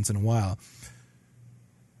appears every once in a while,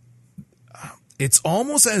 it's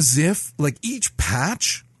almost as if, like, each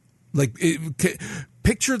patch, like,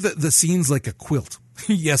 picture the scenes like a quilt.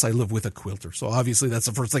 Yes, I live with a quilter, so obviously that's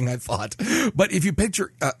the first thing I thought. But if you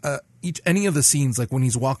picture any of the scenes, like when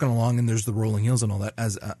he's walking along and there's the rolling hills and all that,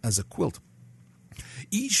 as a quilt,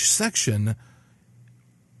 each section,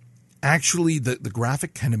 actually, the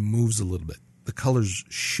graphic kind of moves a little bit. The colors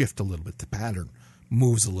shift a little bit. The pattern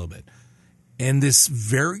moves a little bit. And this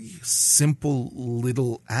very simple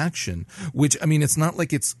little action, which, I mean, it's not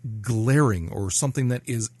like it's glaring or something that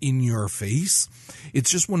is in your face.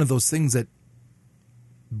 It's just one of those things that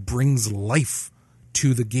brings life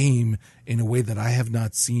to the game in a way that I have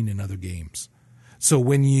not seen in other games. So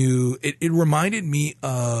when it reminded me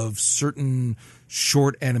of certain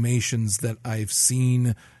short animations that I've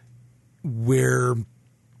seen where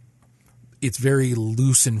it's very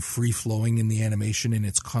loose and free flowing in the animation and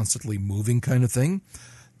it's constantly moving kind of thing.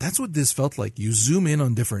 That's what this felt like. You zoom in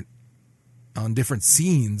on different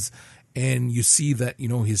scenes and you see that,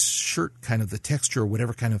 his shirt, kind of the texture or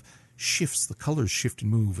whatever kind of shifts, the colors shift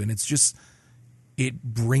and move. And it's just, it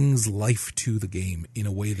brings life to the game in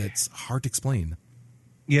a way that's hard to explain.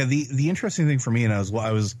 Yeah, the interesting thing for me, and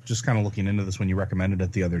I was just kind of looking into this when you recommended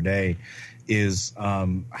it the other day, is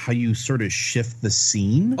how you sort of shift the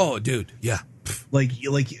scene. Oh, dude, yeah. Like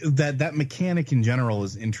that mechanic in general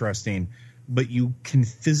is interesting, but you can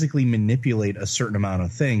physically manipulate a certain amount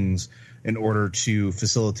of things in order to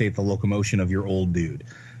facilitate the locomotion of your old dude.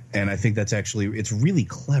 And I think it's really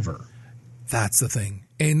clever. That's the thing.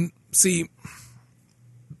 And see,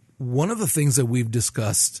 one of the things that we've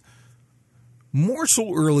discussed more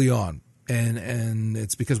so early on, and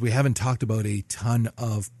it's because we haven't talked about a ton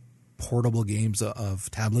of portable games, of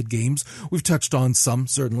tablet games. We've touched on some,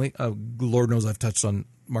 certainly. Lord knows I've touched on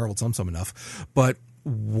Marvel some enough. But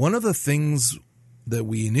one of the things that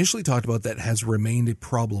we initially talked about that has remained a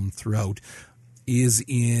problem throughout is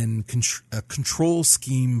in a control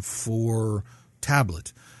scheme for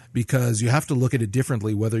tablet. Because you have to look at it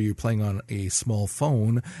differently whether you're playing on a small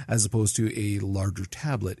phone as opposed to a larger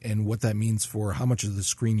tablet, and what that means for how much of the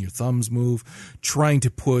screen your thumbs move. Trying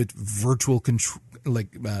to put virtual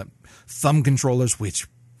thumb controllers, which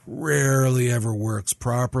rarely ever works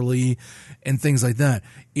properly, and things like that.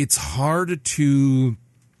 It's hard to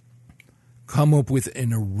come up with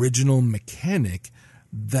an original mechanic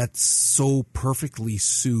that so perfectly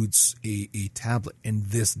suits a tablet, and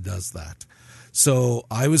this does that. So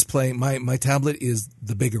I was playing, my tablet is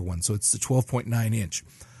the bigger one, so it's the 12.9 inch,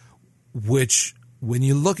 which when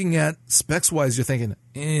you're looking at specs wise, you're thinking,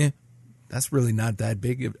 that's really not that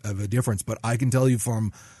big of a difference. But I can tell you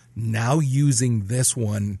from now using this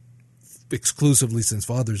one exclusively since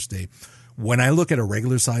Father's Day, when I look at a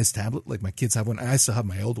regular size tablet, like my kids have one, I still have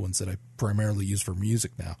my old ones that I primarily use for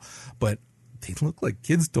music now, but they look like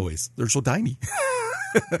kids' toys. They're so tiny.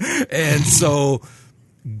 And so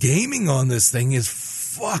gaming on this thing is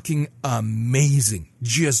fucking amazing.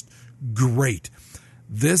 Just great.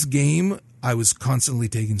 This game, I was constantly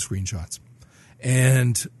taking screenshots.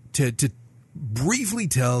 And to briefly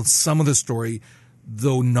tell some of the story,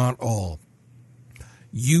 though not all,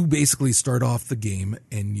 you basically start off the game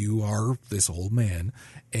and you are this old man,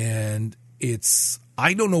 and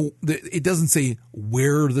I don't know, it doesn't say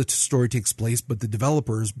where the story takes place, but the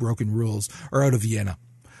developers, Broken Rules, are out of Vienna.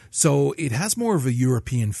 So it has more of a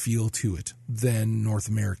European feel to it than North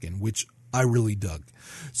American, which I really dug.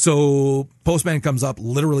 So postman comes up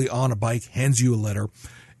literally on a bike, hands you a letter,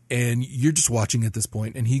 and you're just watching at this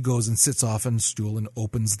point, and he goes and sits off on a stool and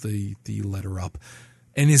opens the letter up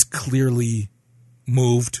and is clearly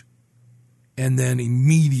moved, and then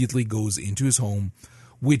immediately goes into his home,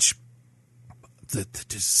 which the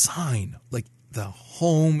design, like the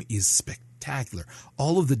home is spectacular.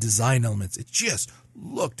 All of the design elements, it just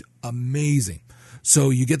looked amazing. So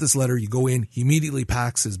you get this letter, you go in, he immediately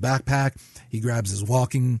packs his backpack, he grabs his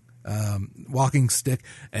walking stick,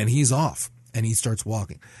 and he's off, and he starts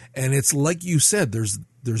walking. And it's like you said,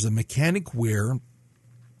 there's a mechanic where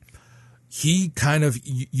he kind of,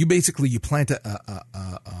 you plant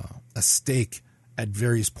a stake at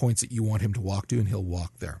various points that you want him to walk to, and he'll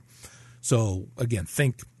walk there. So again,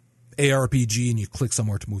 think ARPG, and you click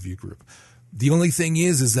somewhere to move your group. The only thing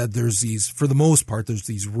is that there's these, for the most part, there's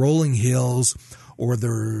these rolling hills, or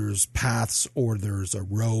there's paths, or there's a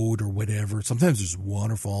road or whatever. Sometimes there's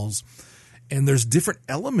waterfalls, and there's different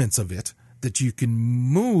elements of it that you can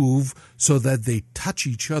move so that they touch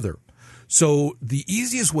each other. So the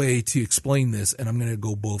easiest way to explain this, and I'm going to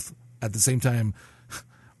go both at the same time,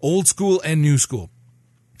 old school and new school.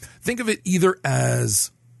 Think of it either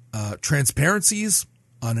as transparencies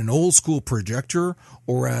on an old school projector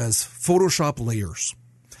or as Photoshop layers.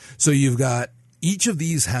 So you've got, each of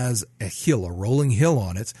these has a hill, a rolling hill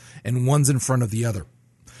on it, and one's in front of the other.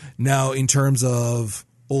 Now, in terms of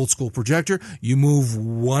old school projector, you move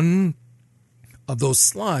one of those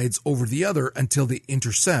slides over the other until they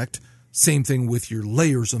intersect. Same thing with your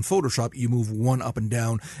layers in Photoshop. You move one up and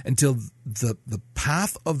down until the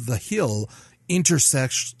path of the hill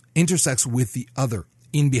intersects with the other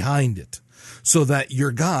in behind it, so that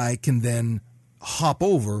your guy can then hop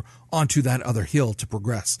over onto that other hill to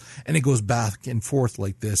progress. And it goes back and forth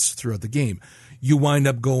like this throughout the game. You wind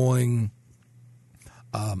up going,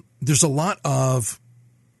 there's a lot of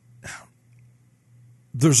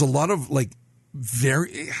like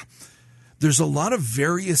there's a lot of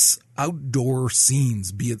various outdoor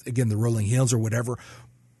scenes, be it, again, the rolling hills or whatever,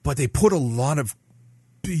 but they put a lot of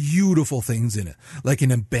beautiful things in it, like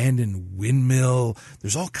an abandoned windmill.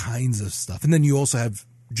 There's all kinds of stuff. And then you also have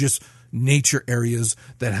just nature areas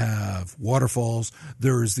that have waterfalls.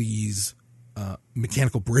 There's these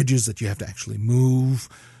mechanical bridges that you have to actually move.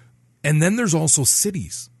 And then there's also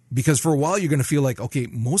cities, because for a while you're going to feel like, okay,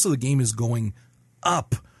 most of the game is going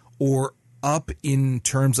up, or up in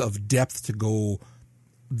terms of depth to go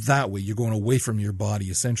that way. You're going away from your body,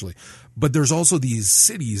 essentially. But there's also these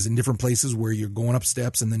cities in different places where you're going up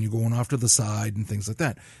steps and then you're going off to the side and things like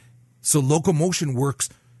that. So locomotion works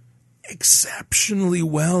exceptionally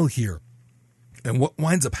well here. And what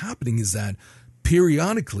winds up happening is that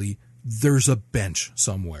periodically there's a bench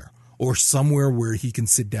somewhere, or somewhere where he can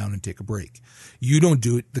sit down and take a break. You don't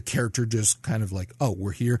do it. The character just kind of like, oh,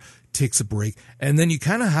 we're here, takes a break. And then you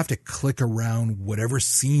kind of have to click around whatever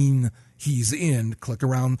scene he's in, click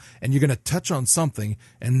around, and you're going to touch on something,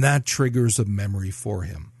 and that triggers a memory for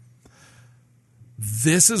him.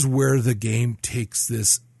 This is where the game takes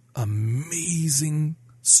this amazing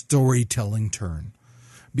storytelling turn,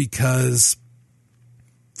 because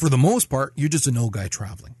for the most part, you're just an old guy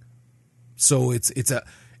traveling. So it's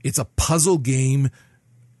a puzzle game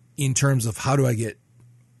in terms of how do I get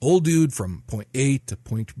old dude from point A to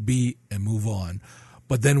point B and move on.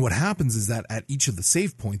 But then what happens is that at each of the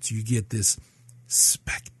save points, you get this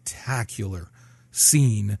spectacular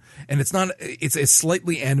scene. And it's a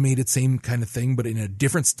slightly animated, same kind of thing, but in a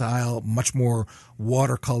different style, much more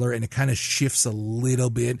watercolor, and it kind of shifts a little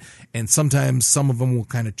bit. And sometimes some of them will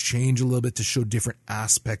kind of change a little bit to show different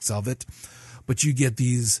aspects of it. But you get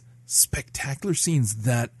these spectacular scenes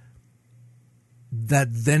that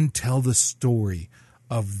then tell the story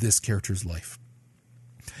of this character's life,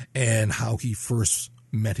 and how he first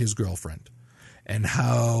met his girlfriend, and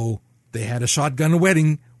how they had a shotgun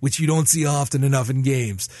wedding, which you don't see often enough in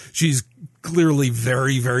games. She's clearly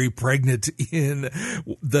very, very pregnant in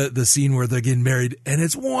the scene where they're getting married, and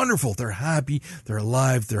it's wonderful. They're happy, they're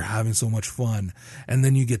alive, they're having so much fun. And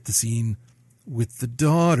then you get the scene with the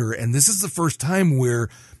daughter, and this is the first time where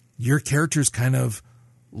your character's kind of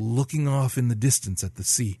looking off in the distance at the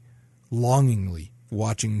sea, longingly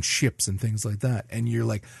watching ships and things like that. And you're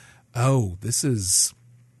like, oh, this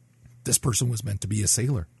person was meant to be a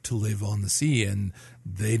sailor, to live on the sea, and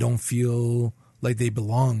they don't feel like they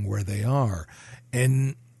belong where they are.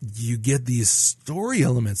 And you get these story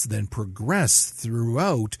elements then progress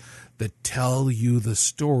throughout that tell you the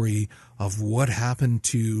story of what happened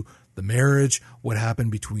to the marriage, what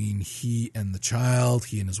happened between he and the child,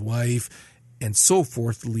 he and his wife, and so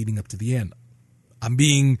forth, leading up to the end. I'm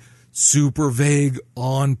being super vague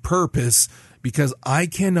on purpose because I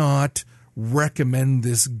cannot recommend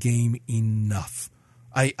this game enough.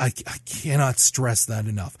 I cannot stress that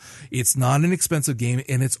enough. It's not an expensive game,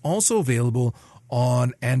 and it's also available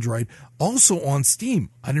on Android, also on Steam.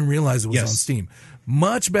 I didn't realize it was on Steam.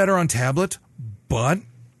 Much better on tablet, but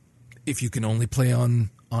if you can only play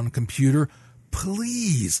on a computer,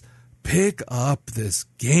 please pick up this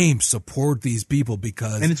game. Support these people,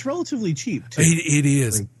 because... And it's relatively cheap, too. It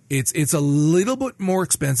is. It's a little bit more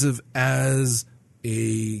expensive as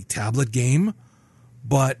a tablet game,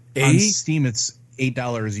 but on Steam it's $8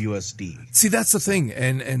 USD. See, that's the thing,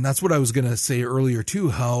 and that's what I was going to say earlier too,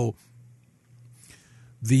 how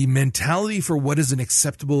the mentality for what is an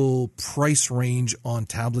acceptable price range on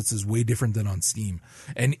tablets is way different than on Steam.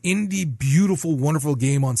 An indie, beautiful, wonderful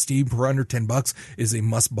game on Steam for under $10 is a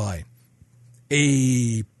must-buy.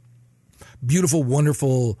 A beautiful,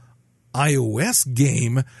 wonderful iOS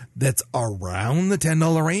game that's around the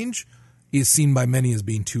 $10 range is seen by many as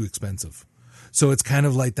being too expensive. So it's kind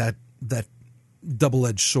of like that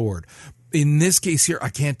double-edged sword. In this case here, I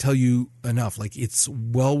can't tell you enough. Like, it's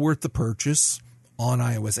well worth the purchase on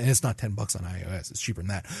iOS, and it's not $10 on iOS. It's cheaper than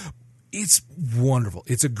that. It's wonderful.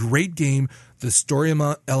 It's a great game. The story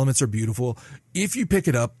elements are beautiful. If you pick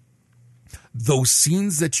it up, those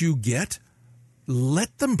scenes that you get,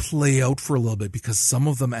 let them play out for a little bit, because some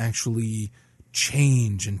of them actually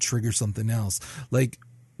change and trigger something else. Like,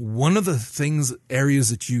 one of the areas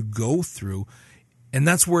that you go through, and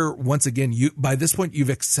that's where, once again, by this point, you've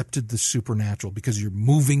accepted the supernatural because you're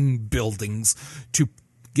moving buildings to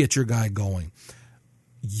get your guy going.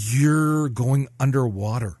 You're going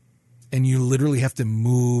underwater, and you literally have to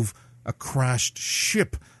move a crashed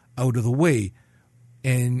ship out of the way.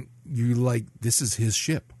 And you're like, this is his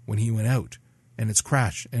ship when he went out, and it's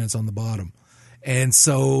crashed, and it's on the bottom. And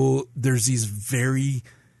so there's these very,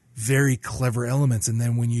 very clever elements. And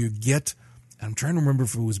then when you get, I'm trying to remember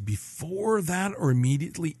if it was before that or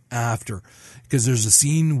immediately after, because there's a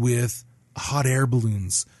scene with hot air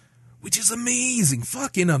balloons, which is amazing,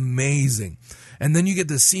 fucking amazing. And then you get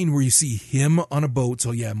this scene where you see him on a boat.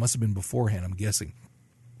 So yeah, it must have been beforehand, I'm guessing,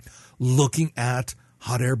 looking at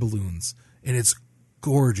hot air balloons, and it's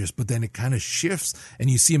gorgeous. But then it kind of shifts, and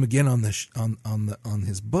you see him again on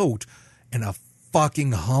his boat, and a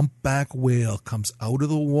fucking humpback whale comes out of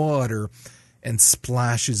the water and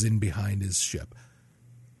splashes in behind his ship.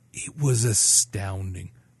 It was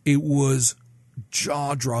astounding. It was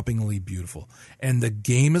jaw-droppingly beautiful. And the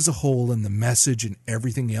game as a whole and the message and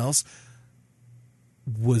everything else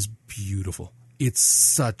was beautiful. It's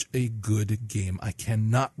such a good game. I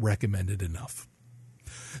cannot recommend it enough.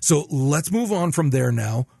 So let's move on from there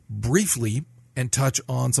now, briefly, and touch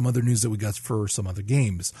on some other news that we got for some other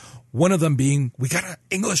games. One of them being, we got an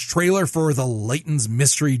English trailer for the Layton's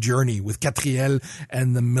Mystery Journey with Catriel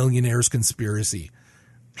and the Millionaire's Conspiracy.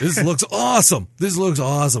 This looks awesome. This looks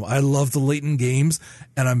awesome. I love the Layton games,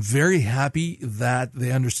 and I'm very happy that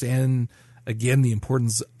they understand, again, the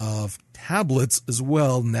importance of tablets as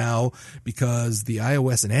well now, because the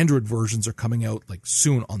iOS and Android versions are coming out like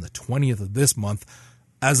soon on the 20th of this month,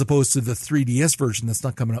 as opposed to the 3DS version that's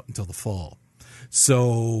not coming out until the fall.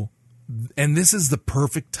 So, and this is the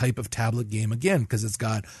perfect type of tablet game, again, because it's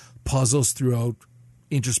got puzzles throughout,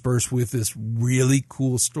 interspersed with this really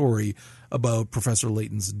cool story about Professor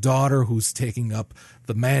Layton's daughter, who's taking up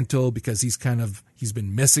the mantle because he's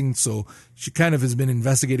been missing. So she kind of has been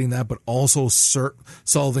investigating that, but also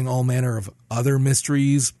solving all manner of other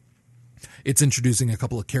mysteries. It's introducing a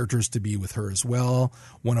couple of characters to be with her as well.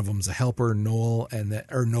 One of them's a helper, Noah, and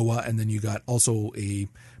then you got also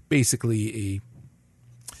basically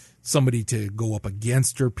somebody to go up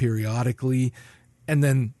against her periodically. And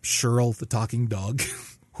then Cheryl, the talking dog,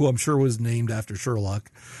 who I'm sure was named after Sherlock.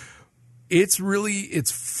 It's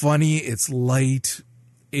funny, it's light,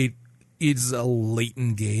 it's a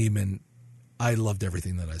Layton game, and I loved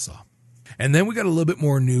everything that I saw. And then we got a little bit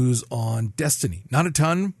more news on Destiny. Not a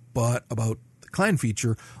ton, but about the clan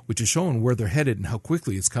feature, which is showing where they're headed and how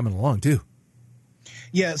quickly it's coming along, too.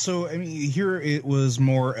 Yeah, so, I mean, here it was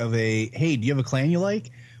more of a, hey, do you have a clan you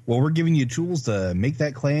like? Well, we're giving you tools to make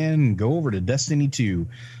that clan and go over to Destiny 2.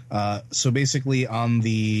 So basically on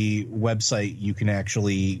the website, you can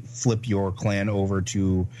actually flip your clan over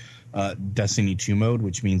to Destiny 2 mode,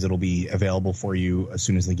 which means it'll be available for you as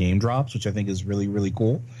soon as the game drops, which I think is really, really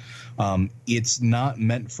cool. It's not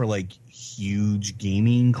meant for like huge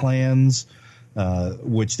gaming clans,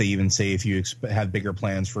 which they even say if you have bigger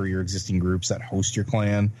plans for your existing groups that host your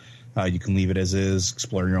clan, you can leave it as is,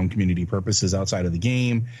 explore your own community purposes outside of the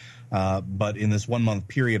game. But in this 1 month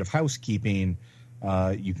period of housekeeping,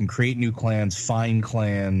 you can create new clans, find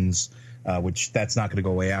clans, which that's not going to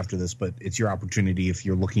go away after this, but it's your opportunity if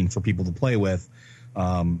you're looking for people to play with.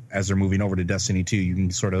 As they're moving over to Destiny 2, you can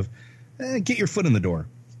sort of get your foot in the door,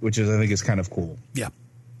 which I think is kind of cool. Yeah.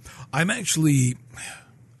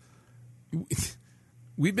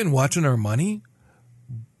 We've been watching our money,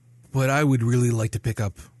 but I would really like to pick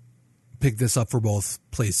this up for both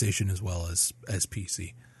PlayStation as well as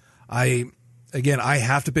PC. I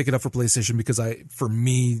have to pick it up for PlayStation because for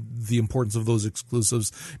me, the importance of those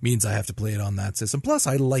exclusives means I have to play it on that system. Plus,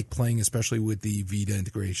 I like playing, especially with the Vita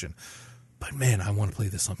integration. But man, I want to play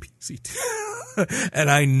this on PC too. And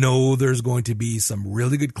I know there's going to be some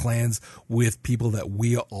really good clans with people that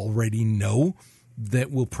we already know that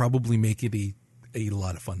will probably make it a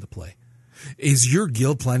lot of fun to play. Is your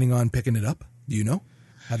guild planning on picking it up? Do you know?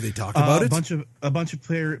 Have they talked about it? A bunch of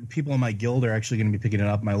people in my guild are actually going to be picking it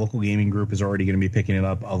up. My local gaming group is already going to be picking it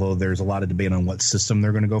up, although there's a lot of debate on what system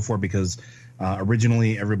they're going to go for because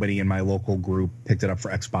originally everybody in my local group picked it up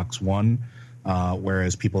for Xbox One,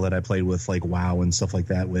 whereas people that I played with like WoW and stuff like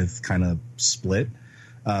that with kind of split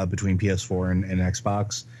between PS4 and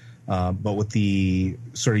Xbox. But with the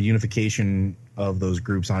sort of unification of those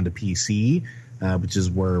groups onto PC, which is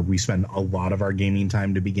where we spend a lot of our gaming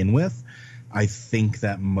time to begin with, I think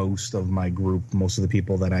that most of my group, most of the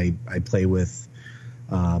people that I play with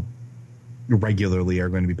regularly are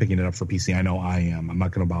going to be picking it up for PC. I know I am. I'm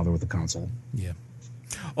not going to bother with the console. Yeah.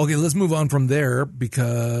 Okay, let's move on from there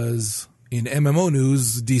because in MMO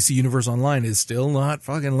news, DC Universe Online is still not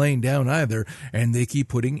fucking laying down either, and they keep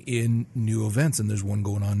putting in new events, and there's one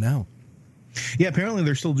going on now. Yeah, apparently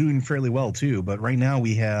they're still doing fairly well too, but right now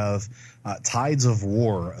we have Tides of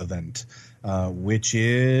War event. Which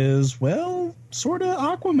is, well, sort of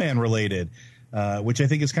Aquaman related, which I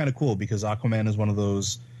think is kind of cool because Aquaman is one of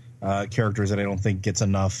those characters that I don't think gets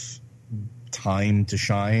enough time to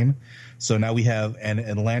shine. So now we have an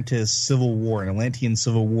Atlantean civil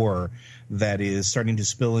war that is starting to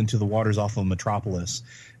spill into the waters off of Metropolis.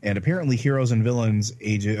 And apparently heroes and villains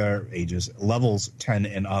levels 10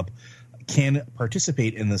 and up can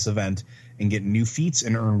participate in this event and get new feats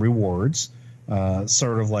and earn rewards.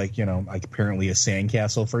 Sort of like, apparently a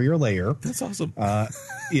sandcastle for your lair. That's awesome.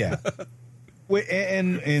 Yeah.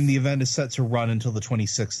 And the event is set to run until the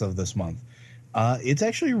 26th of this month. It's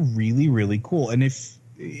actually really, really cool. And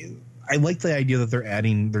I like the idea that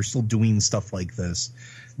they're still doing stuff like this,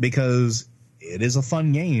 because it is a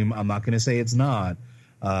fun game. I'm not going to say it's not.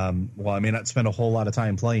 While I may not spend a whole lot of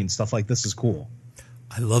time playing, stuff like this is cool.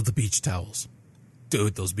 I love the beach towels.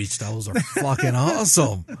 Dude, those beach towels are fucking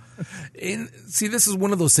awesome. And see, this is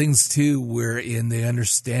one of those things too, wherein they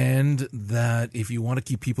understand that if you want to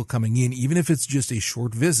keep people coming in, even if it's just a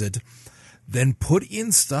short visit, then put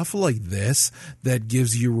in stuff like this that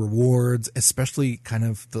gives you rewards, especially kind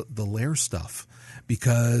of the lair stuff,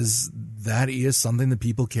 because that is something that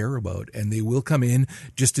people care about, and they will come in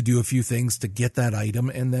just to do a few things to get that item,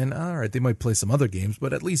 and then, all right, they might play some other games,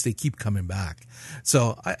 but at least they keep coming back.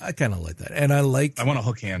 So I kind of like that. And I want a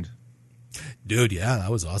hook hand. Dude, yeah,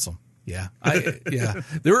 that was awesome. Yeah.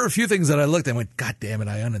 There were a few things that I looked at and went, God damn it,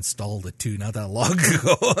 I uninstalled it too not that long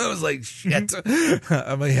ago. I was like, shit,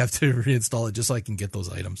 I might have to reinstall it just so I can get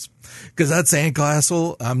those items. Because that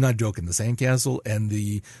sandcastle, I'm not joking, the sandcastle and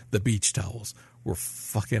the beach towels were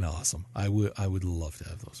fucking awesome. I would love to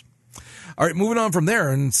have those. All right, moving on from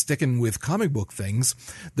there and sticking with comic book things,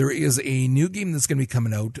 there is a new game that's going to be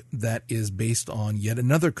coming out that is based on yet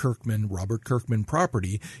another Robert Kirkman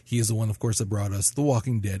property. He is the one, of course, that brought us The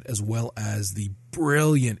Walking Dead, as well as the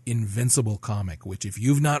brilliant Invincible comic, which if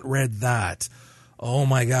you've not read that, oh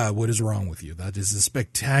my God, what is wrong with you? That is a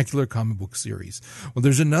spectacular comic book series. Well,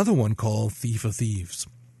 there's another one called Thief of Thieves.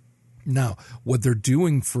 Now, what they're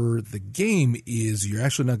doing for the game is you're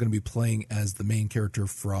actually not going to be playing as the main character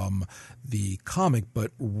from the comic, but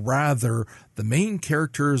rather the main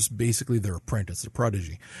character's basically their apprentice, their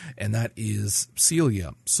prodigy, and that is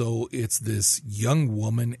Celia. So it's this young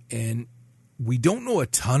woman, and we don't know a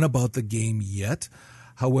ton about the game yet.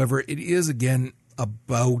 However, it is, again, it's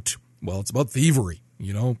about thievery.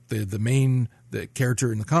 The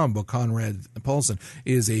character in the comic book, Conrad Paulson,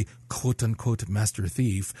 is a quote-unquote master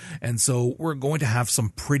thief. And so we're going to have some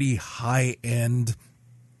pretty high-end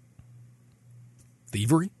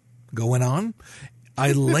thievery going on.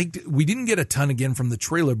 We didn't get a ton again from the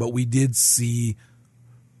trailer, but we did see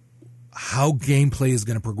how gameplay is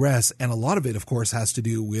going to progress. And a lot of it, of course, has to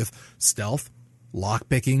do with stealth,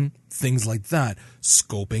 lockpicking, things like that,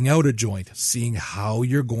 scoping out a joint, seeing how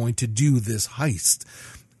you're going to do this heist.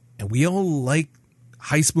 And we all like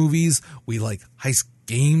heist movies. We like heist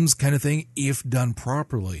games kind of thing if done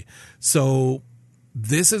properly. So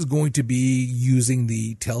this is going to be using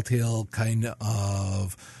the Telltale kind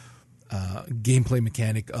of gameplay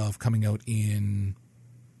mechanic of coming out in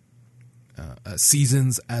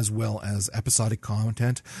seasons as well as episodic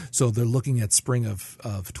content. So they're looking at spring of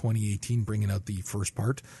 2018, bringing out the first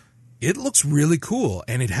part. It looks really cool,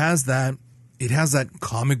 and it has that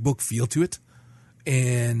comic book feel to it.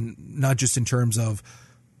 And not just in terms of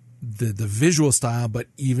the visual style, but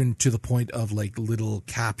even to the point of like little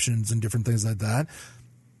captions and different things like that.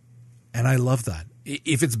 And I love that.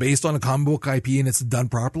 If it's based on a comic book IP and it's done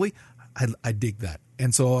properly, I dig that.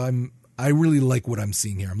 And so I really like what I'm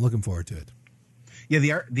seeing here. I'm looking forward to it.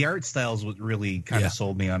 Yeah, the art style is what really kind of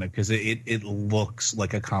sold me on it, because it looks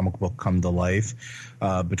like a comic book come to life,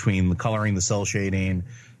 between the coloring, the cell shading,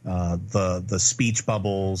 the speech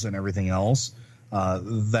bubbles, and everything else.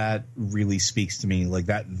 That really speaks to me. Like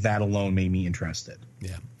that alone made me interested.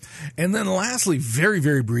 Yeah. And then lastly, very,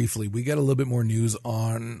 very briefly, we got a little bit more news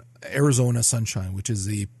on Arizona Sunshine, which is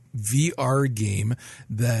the VR game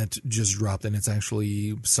that just dropped, and it's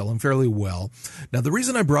actually selling fairly well. Now, the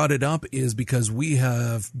reason I brought it up is because we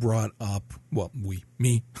have brought up,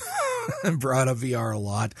 me, brought up VR a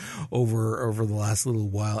lot over the last little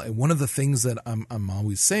while. And one of the things that I'm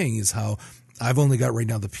always saying is how I've only got right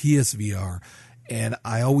now the PSVR. And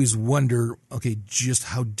I always wonder, okay, just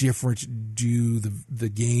how different do the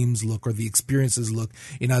games look or the experiences look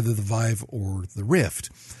in either the Vive or the Rift?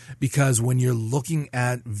 Because when you're looking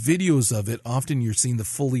at videos of it, often you're seeing the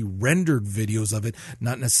fully rendered videos of it,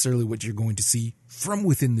 not necessarily what you're going to see from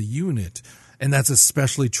within the unit. And that's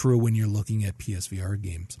especially true when you're looking at PSVR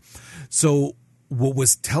games. So what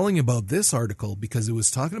was telling about this article, because it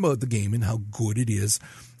was talking about the game and how good it is,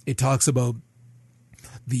 it talks about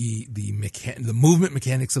the movement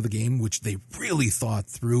mechanics of the game, which they really thought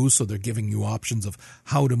through. So they're giving you options of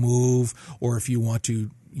how to move, or if you want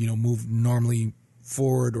to, move normally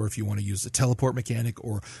forward, or if you want to use the teleport mechanic,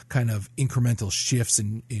 or kind of incremental shifts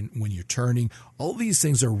in when you're turning. All these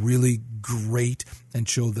things are really great and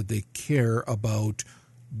show that they care about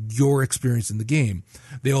your experience in the game.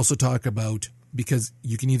 They also talk about, because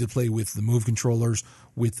you can either play with the Move controllers,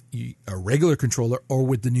 with a regular controller, or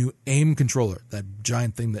with the new AIM controller, that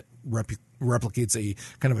giant thing that replicates a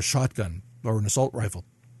kind of a shotgun or an assault rifle.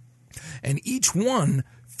 And each one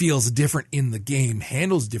feels different in the game,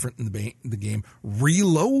 handles different in the game,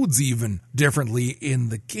 reloads even differently in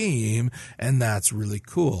the game, and that's really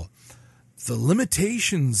cool. The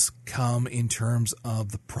limitations come in terms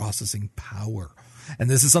of the processing power. And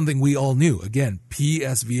this is something we all knew. Again,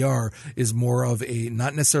 PSVR is more of a,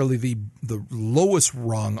 not necessarily the lowest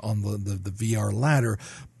rung on the VR ladder,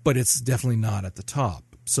 but it's definitely not at the top.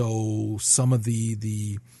 So some of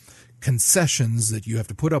the concessions that you have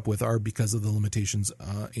to put up with are because of the limitations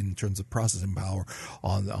in terms of processing power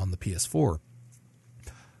on the PS4.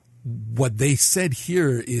 What they said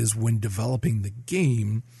here is, when developing the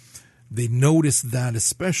game, they noticed that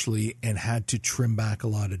especially, and had to trim back a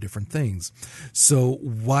lot of different things. So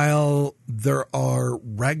while there are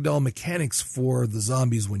ragdoll mechanics for the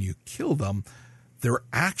zombies when you kill them, they're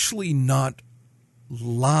actually not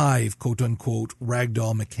live, quote-unquote,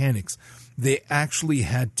 ragdoll mechanics. They actually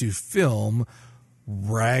had to film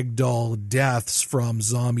ragdoll deaths from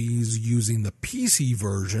zombies using the PC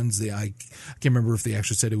versions. I can't remember if they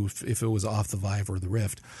actually said if it was off the Vive or the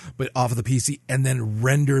Rift, but off of the PC, and then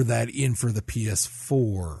render that in for the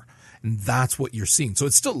PS4. And that's what you're seeing. So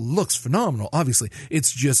it still looks phenomenal. Obviously,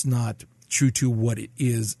 it's just not true to what it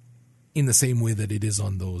is in the same way that it is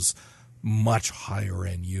on those much higher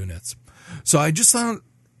end units. So I just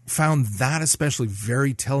found that especially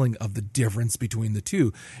very telling of the difference between the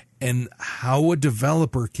two, and how a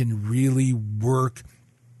developer can really work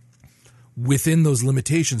within those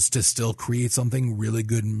limitations to still create something really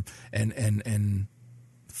good and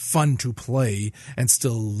fun to play, and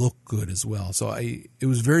still look good as well. So it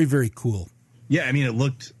was very, very cool. Yeah, I mean, it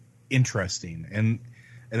looked interesting, and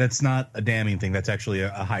that's not a damning thing. That's actually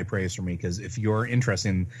a high praise for me, because if you're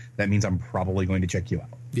interested, that means I'm probably going to check you out.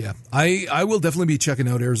 Yeah, I will definitely be checking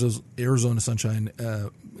out Arizona Sunshine.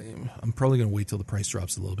 I'm probably going to wait till the price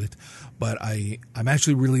drops a little bit, but I'm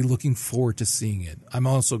actually really looking forward to seeing it. I'm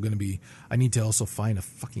also going to I need to also find a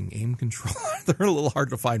fucking AIM controller. They're a little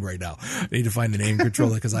hard to find right now. I need to find an AIM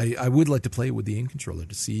controller, because I would like to play with the AIM controller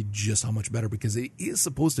to see just how much better, because it is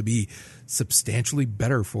supposed to be substantially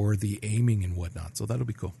better for the aiming and whatnot. So that'll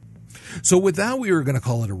be cool. So with that, we are going to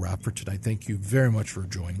call it a wrap for tonight. Thank you very much for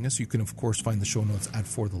joining us. You can, of course, find the show notes at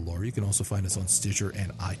For the Lore. You can also find us on Stitcher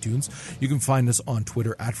and iTunes. You can find us on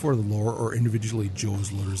Twitter at For the Lore, or individually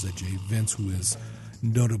Joe's Letters at J. Vince, who is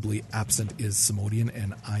notably absent, is Simodian,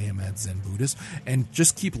 and I am at Zen Buddhist. And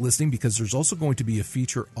just keep listening, because there's also going to be a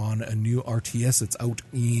feature on a new RTS that's out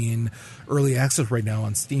in early access right now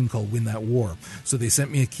on Steam called Win That War. So they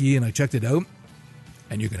sent me a key and I checked it out,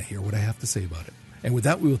 and you're going to hear what I have to say about it. And with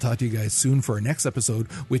that, we will talk to you guys soon for our next episode,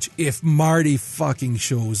 which, if Marty fucking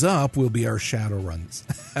shows up, will be our Shadowruns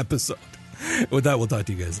episode. With that, we'll talk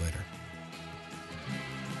to you guys later.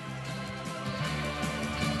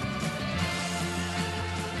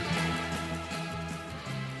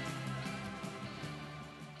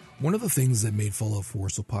 One of the things that made Fallout 4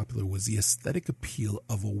 so popular was the aesthetic appeal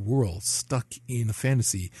of a world stuck in a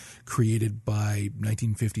fantasy created by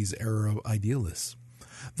 1950s era idealists.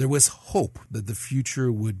 There was hope that the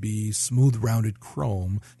future would be smooth-rounded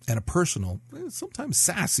chrome and a personal, sometimes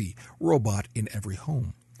sassy, robot in every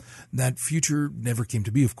home. That future never came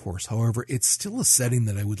to be, of course. However, it's still a setting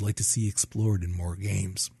that I would like to see explored in more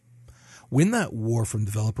games. Win That War from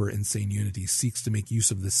developer Insane Unity seeks to make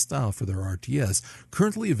use of this style for their RTS,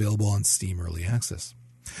 currently available on Steam Early Access.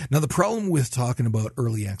 Now, the problem with talking about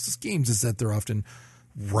early access games is that they're often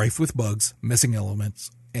rife with bugs, missing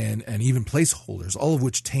elements, and even placeholders, all of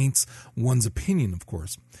which taints one's opinion, of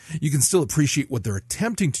course. You can still appreciate what they're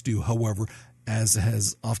attempting to do, however, as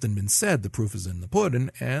has often been said, the proof is in the pudding,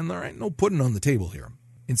 and there ain't no pudding on the table here.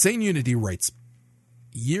 Insane Unity writes,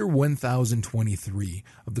 Year 1023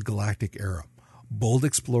 of the Galactic Era. Bold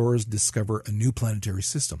explorers discover a new planetary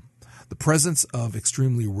system. The presence of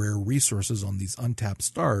extremely rare resources on these untapped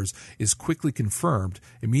stars is quickly confirmed,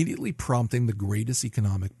 immediately prompting the greatest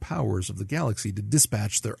economic powers of the galaxy to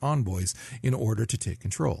dispatch their envoys in order to take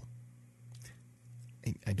control.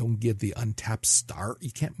 I don't get the untapped star.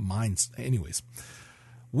 You can't mine. Anyways,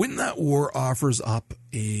 Win That War offers up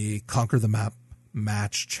a conquer the map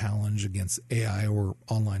match challenge against AI or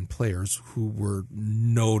online players who were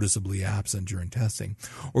noticeably absent during testing.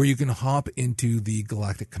 Or you can hop into the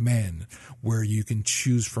Galactic Command, where you can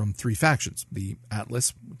choose from 3 factions. The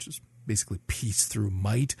Atlas, which is basically peace through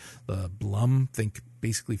might. The Blum, think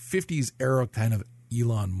basically 50s era kind of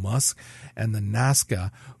Elon Musk. And the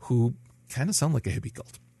Nazca, who kind of sound like a hippie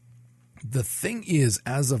cult. The thing is,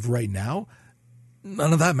 as of right now,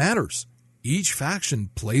 none of that matters. Each faction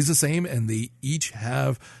plays the same, and they each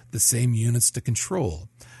have the same units to control.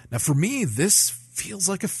 Now, for me, this feels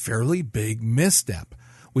like a fairly big misstep,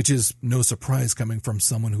 which is no surprise coming from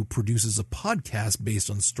someone who produces a podcast based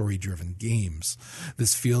on story-driven games.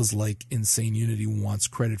 This feels like Insane Unity wants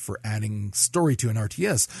credit for adding story to an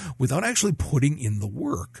RTS without actually putting in the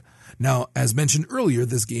work. Now, as mentioned earlier,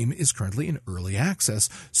 this game is currently in early access,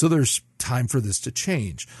 so there's time for this to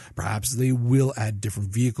change. Perhaps they will add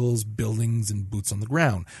different vehicles, buildings, and boots on the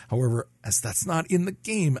ground. However, as that's not in the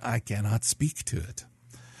game, I cannot speak to it.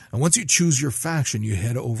 And once you choose your faction, you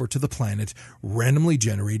head over to the planet, randomly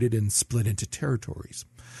generated and split into territories.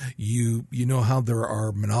 You know how there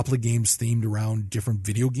are Monopoly games themed around different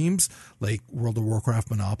video games, like World of Warcraft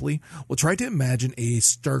Monopoly? Well, try to imagine a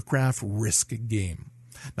StarCraft Risk game.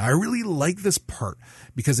 Now, I really like this part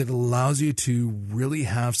because it allows you to really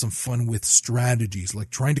have some fun with strategies,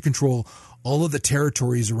 like trying to control all of the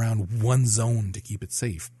territories around one zone to keep it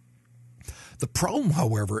safe. The problem,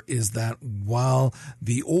 however, is that while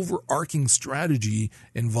the overarching strategy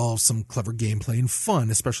involves some clever gameplay and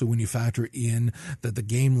fun, especially when you factor in that the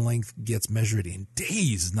game length gets measured in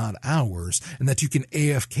days, not hours, and that you can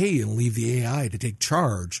AFK and leave the AI to take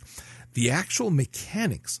charge, the actual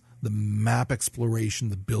mechanics, the map exploration,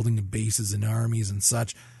 the building of bases and armies and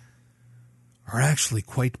such, are actually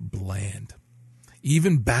quite bland.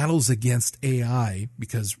 Even battles against AI,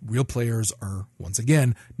 because real players are, once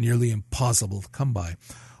again, nearly impossible to come by,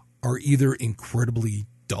 are either incredibly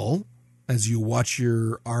dull, as you watch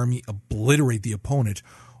your army obliterate the opponent,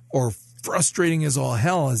 or frustrating as all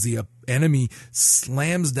hell as the enemy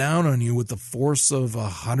slams down on you with the force of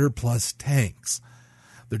 100+ tanks.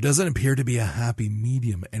 There doesn't appear to be a happy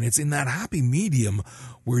medium, and it's in that happy medium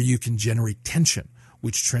where you can generate tension,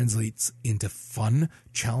 which translates into fun,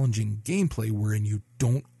 challenging gameplay wherein you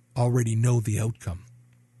don't already know the outcome.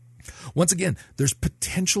 Once again, there's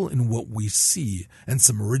potential in what we see, and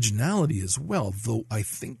some originality as well, though I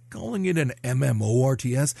think calling it an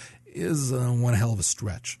MMORTS is one hell of a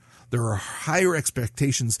stretch. There are higher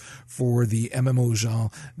expectations for the MMO genre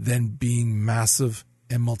than being massive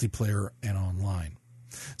and multiplayer and online.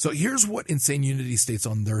 So here's what Insane Unity states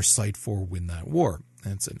on their site for Win That War.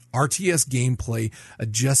 And it's an RTS gameplay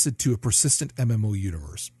adjusted to a persistent MMO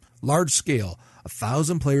universe. Large scale,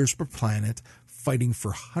 1,000 players per planet, fighting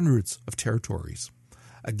for hundreds of territories.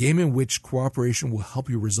 A game in which cooperation will help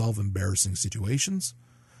you resolve embarrassing situations.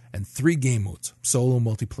 And 3 game modes, solo,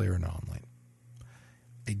 multiplayer, and online.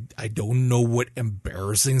 I don't know what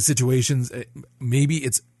embarrassing situations, maybe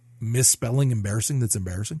it's misspelling embarrassing that's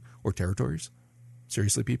embarrassing, or territories.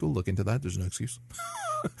 Seriously, people, look into that. There's no excuse.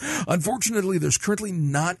 Unfortunately, there's currently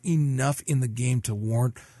not enough in the game to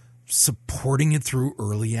warrant supporting it through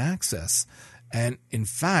early access. And in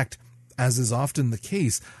fact, as is often the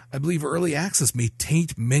case, I believe early access may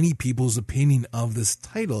taint many people's opinion of this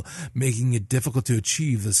title, making it difficult to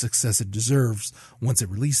achieve the success it deserves once it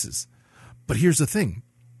releases. But here's the thing.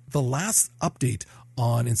 The last update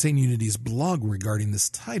on Insane Unity's blog regarding this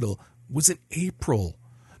title was in April.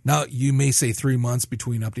 Now, you may say 3 months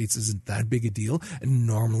between updates isn't that big a deal, and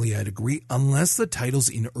normally I'd agree, unless the title's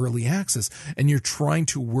in early access and you're trying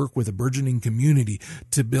to work with a burgeoning community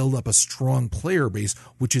to build up a strong player base,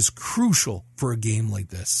 which is crucial for a game like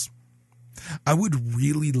this. I would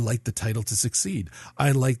really like the title to succeed.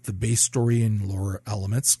 I like the base story and lore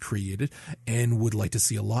elements created and would like to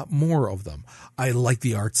see a lot more of them. I like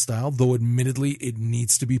the art style, though admittedly it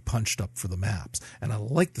needs to be punched up for the maps, and I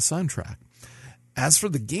like the soundtrack. As for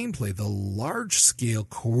the gameplay, the large-scale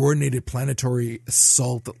coordinated planetary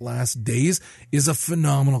assault that lasts days is a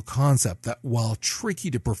phenomenal concept that, while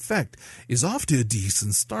tricky to perfect, is off to a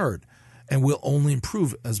decent start and will only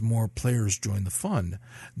improve as more players join the fun.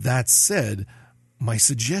 That said, my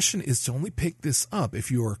suggestion is to only pick this up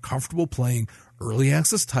if you are comfortable playing early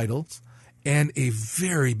access titles and a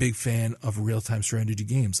very big fan of real-time strategy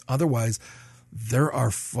games. Otherwise, there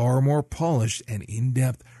are far more polished and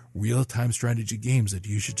in-depth real-time strategy games that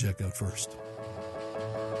you should check out first.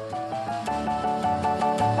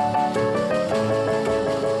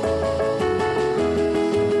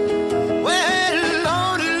 Well,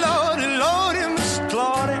 Lordy, Miss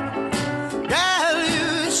Claudia, girl,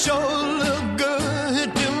 you sure look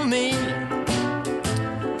good to me.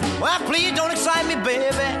 Well, please don't excite me,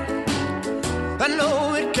 baby. I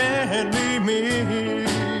know it can't be me.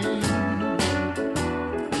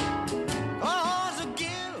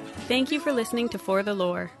 Thank you for listening to For the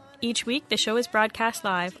Lore. Each week, the show is broadcast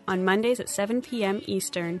live on Mondays at 7 p.m.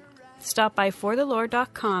 Eastern. Stop by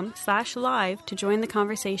forthelore.com/live to join the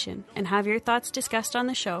conversation and have your thoughts discussed on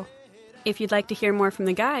the show. If you'd like to hear more from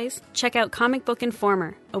the guys, check out Comic Book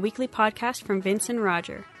Informer, a weekly podcast from Vince and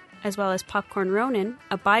Roger, as well as Popcorn Ronin,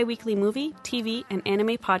 a bi-weekly movie, TV, and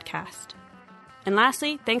anime podcast. And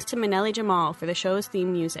lastly, thanks to Manelli Jamal for the show's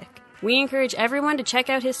theme music. We encourage everyone to check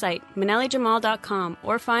out his site, ManelliJamal.com,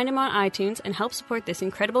 or find him on iTunes and help support this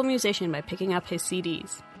incredible musician by picking up his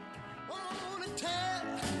CDs.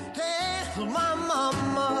 Tell my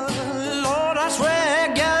mama, Lord, I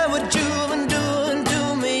swear, God, what you've been doing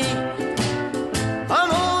to me. I'm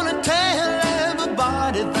gonna tell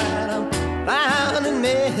everybody that I'm down in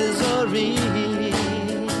misery.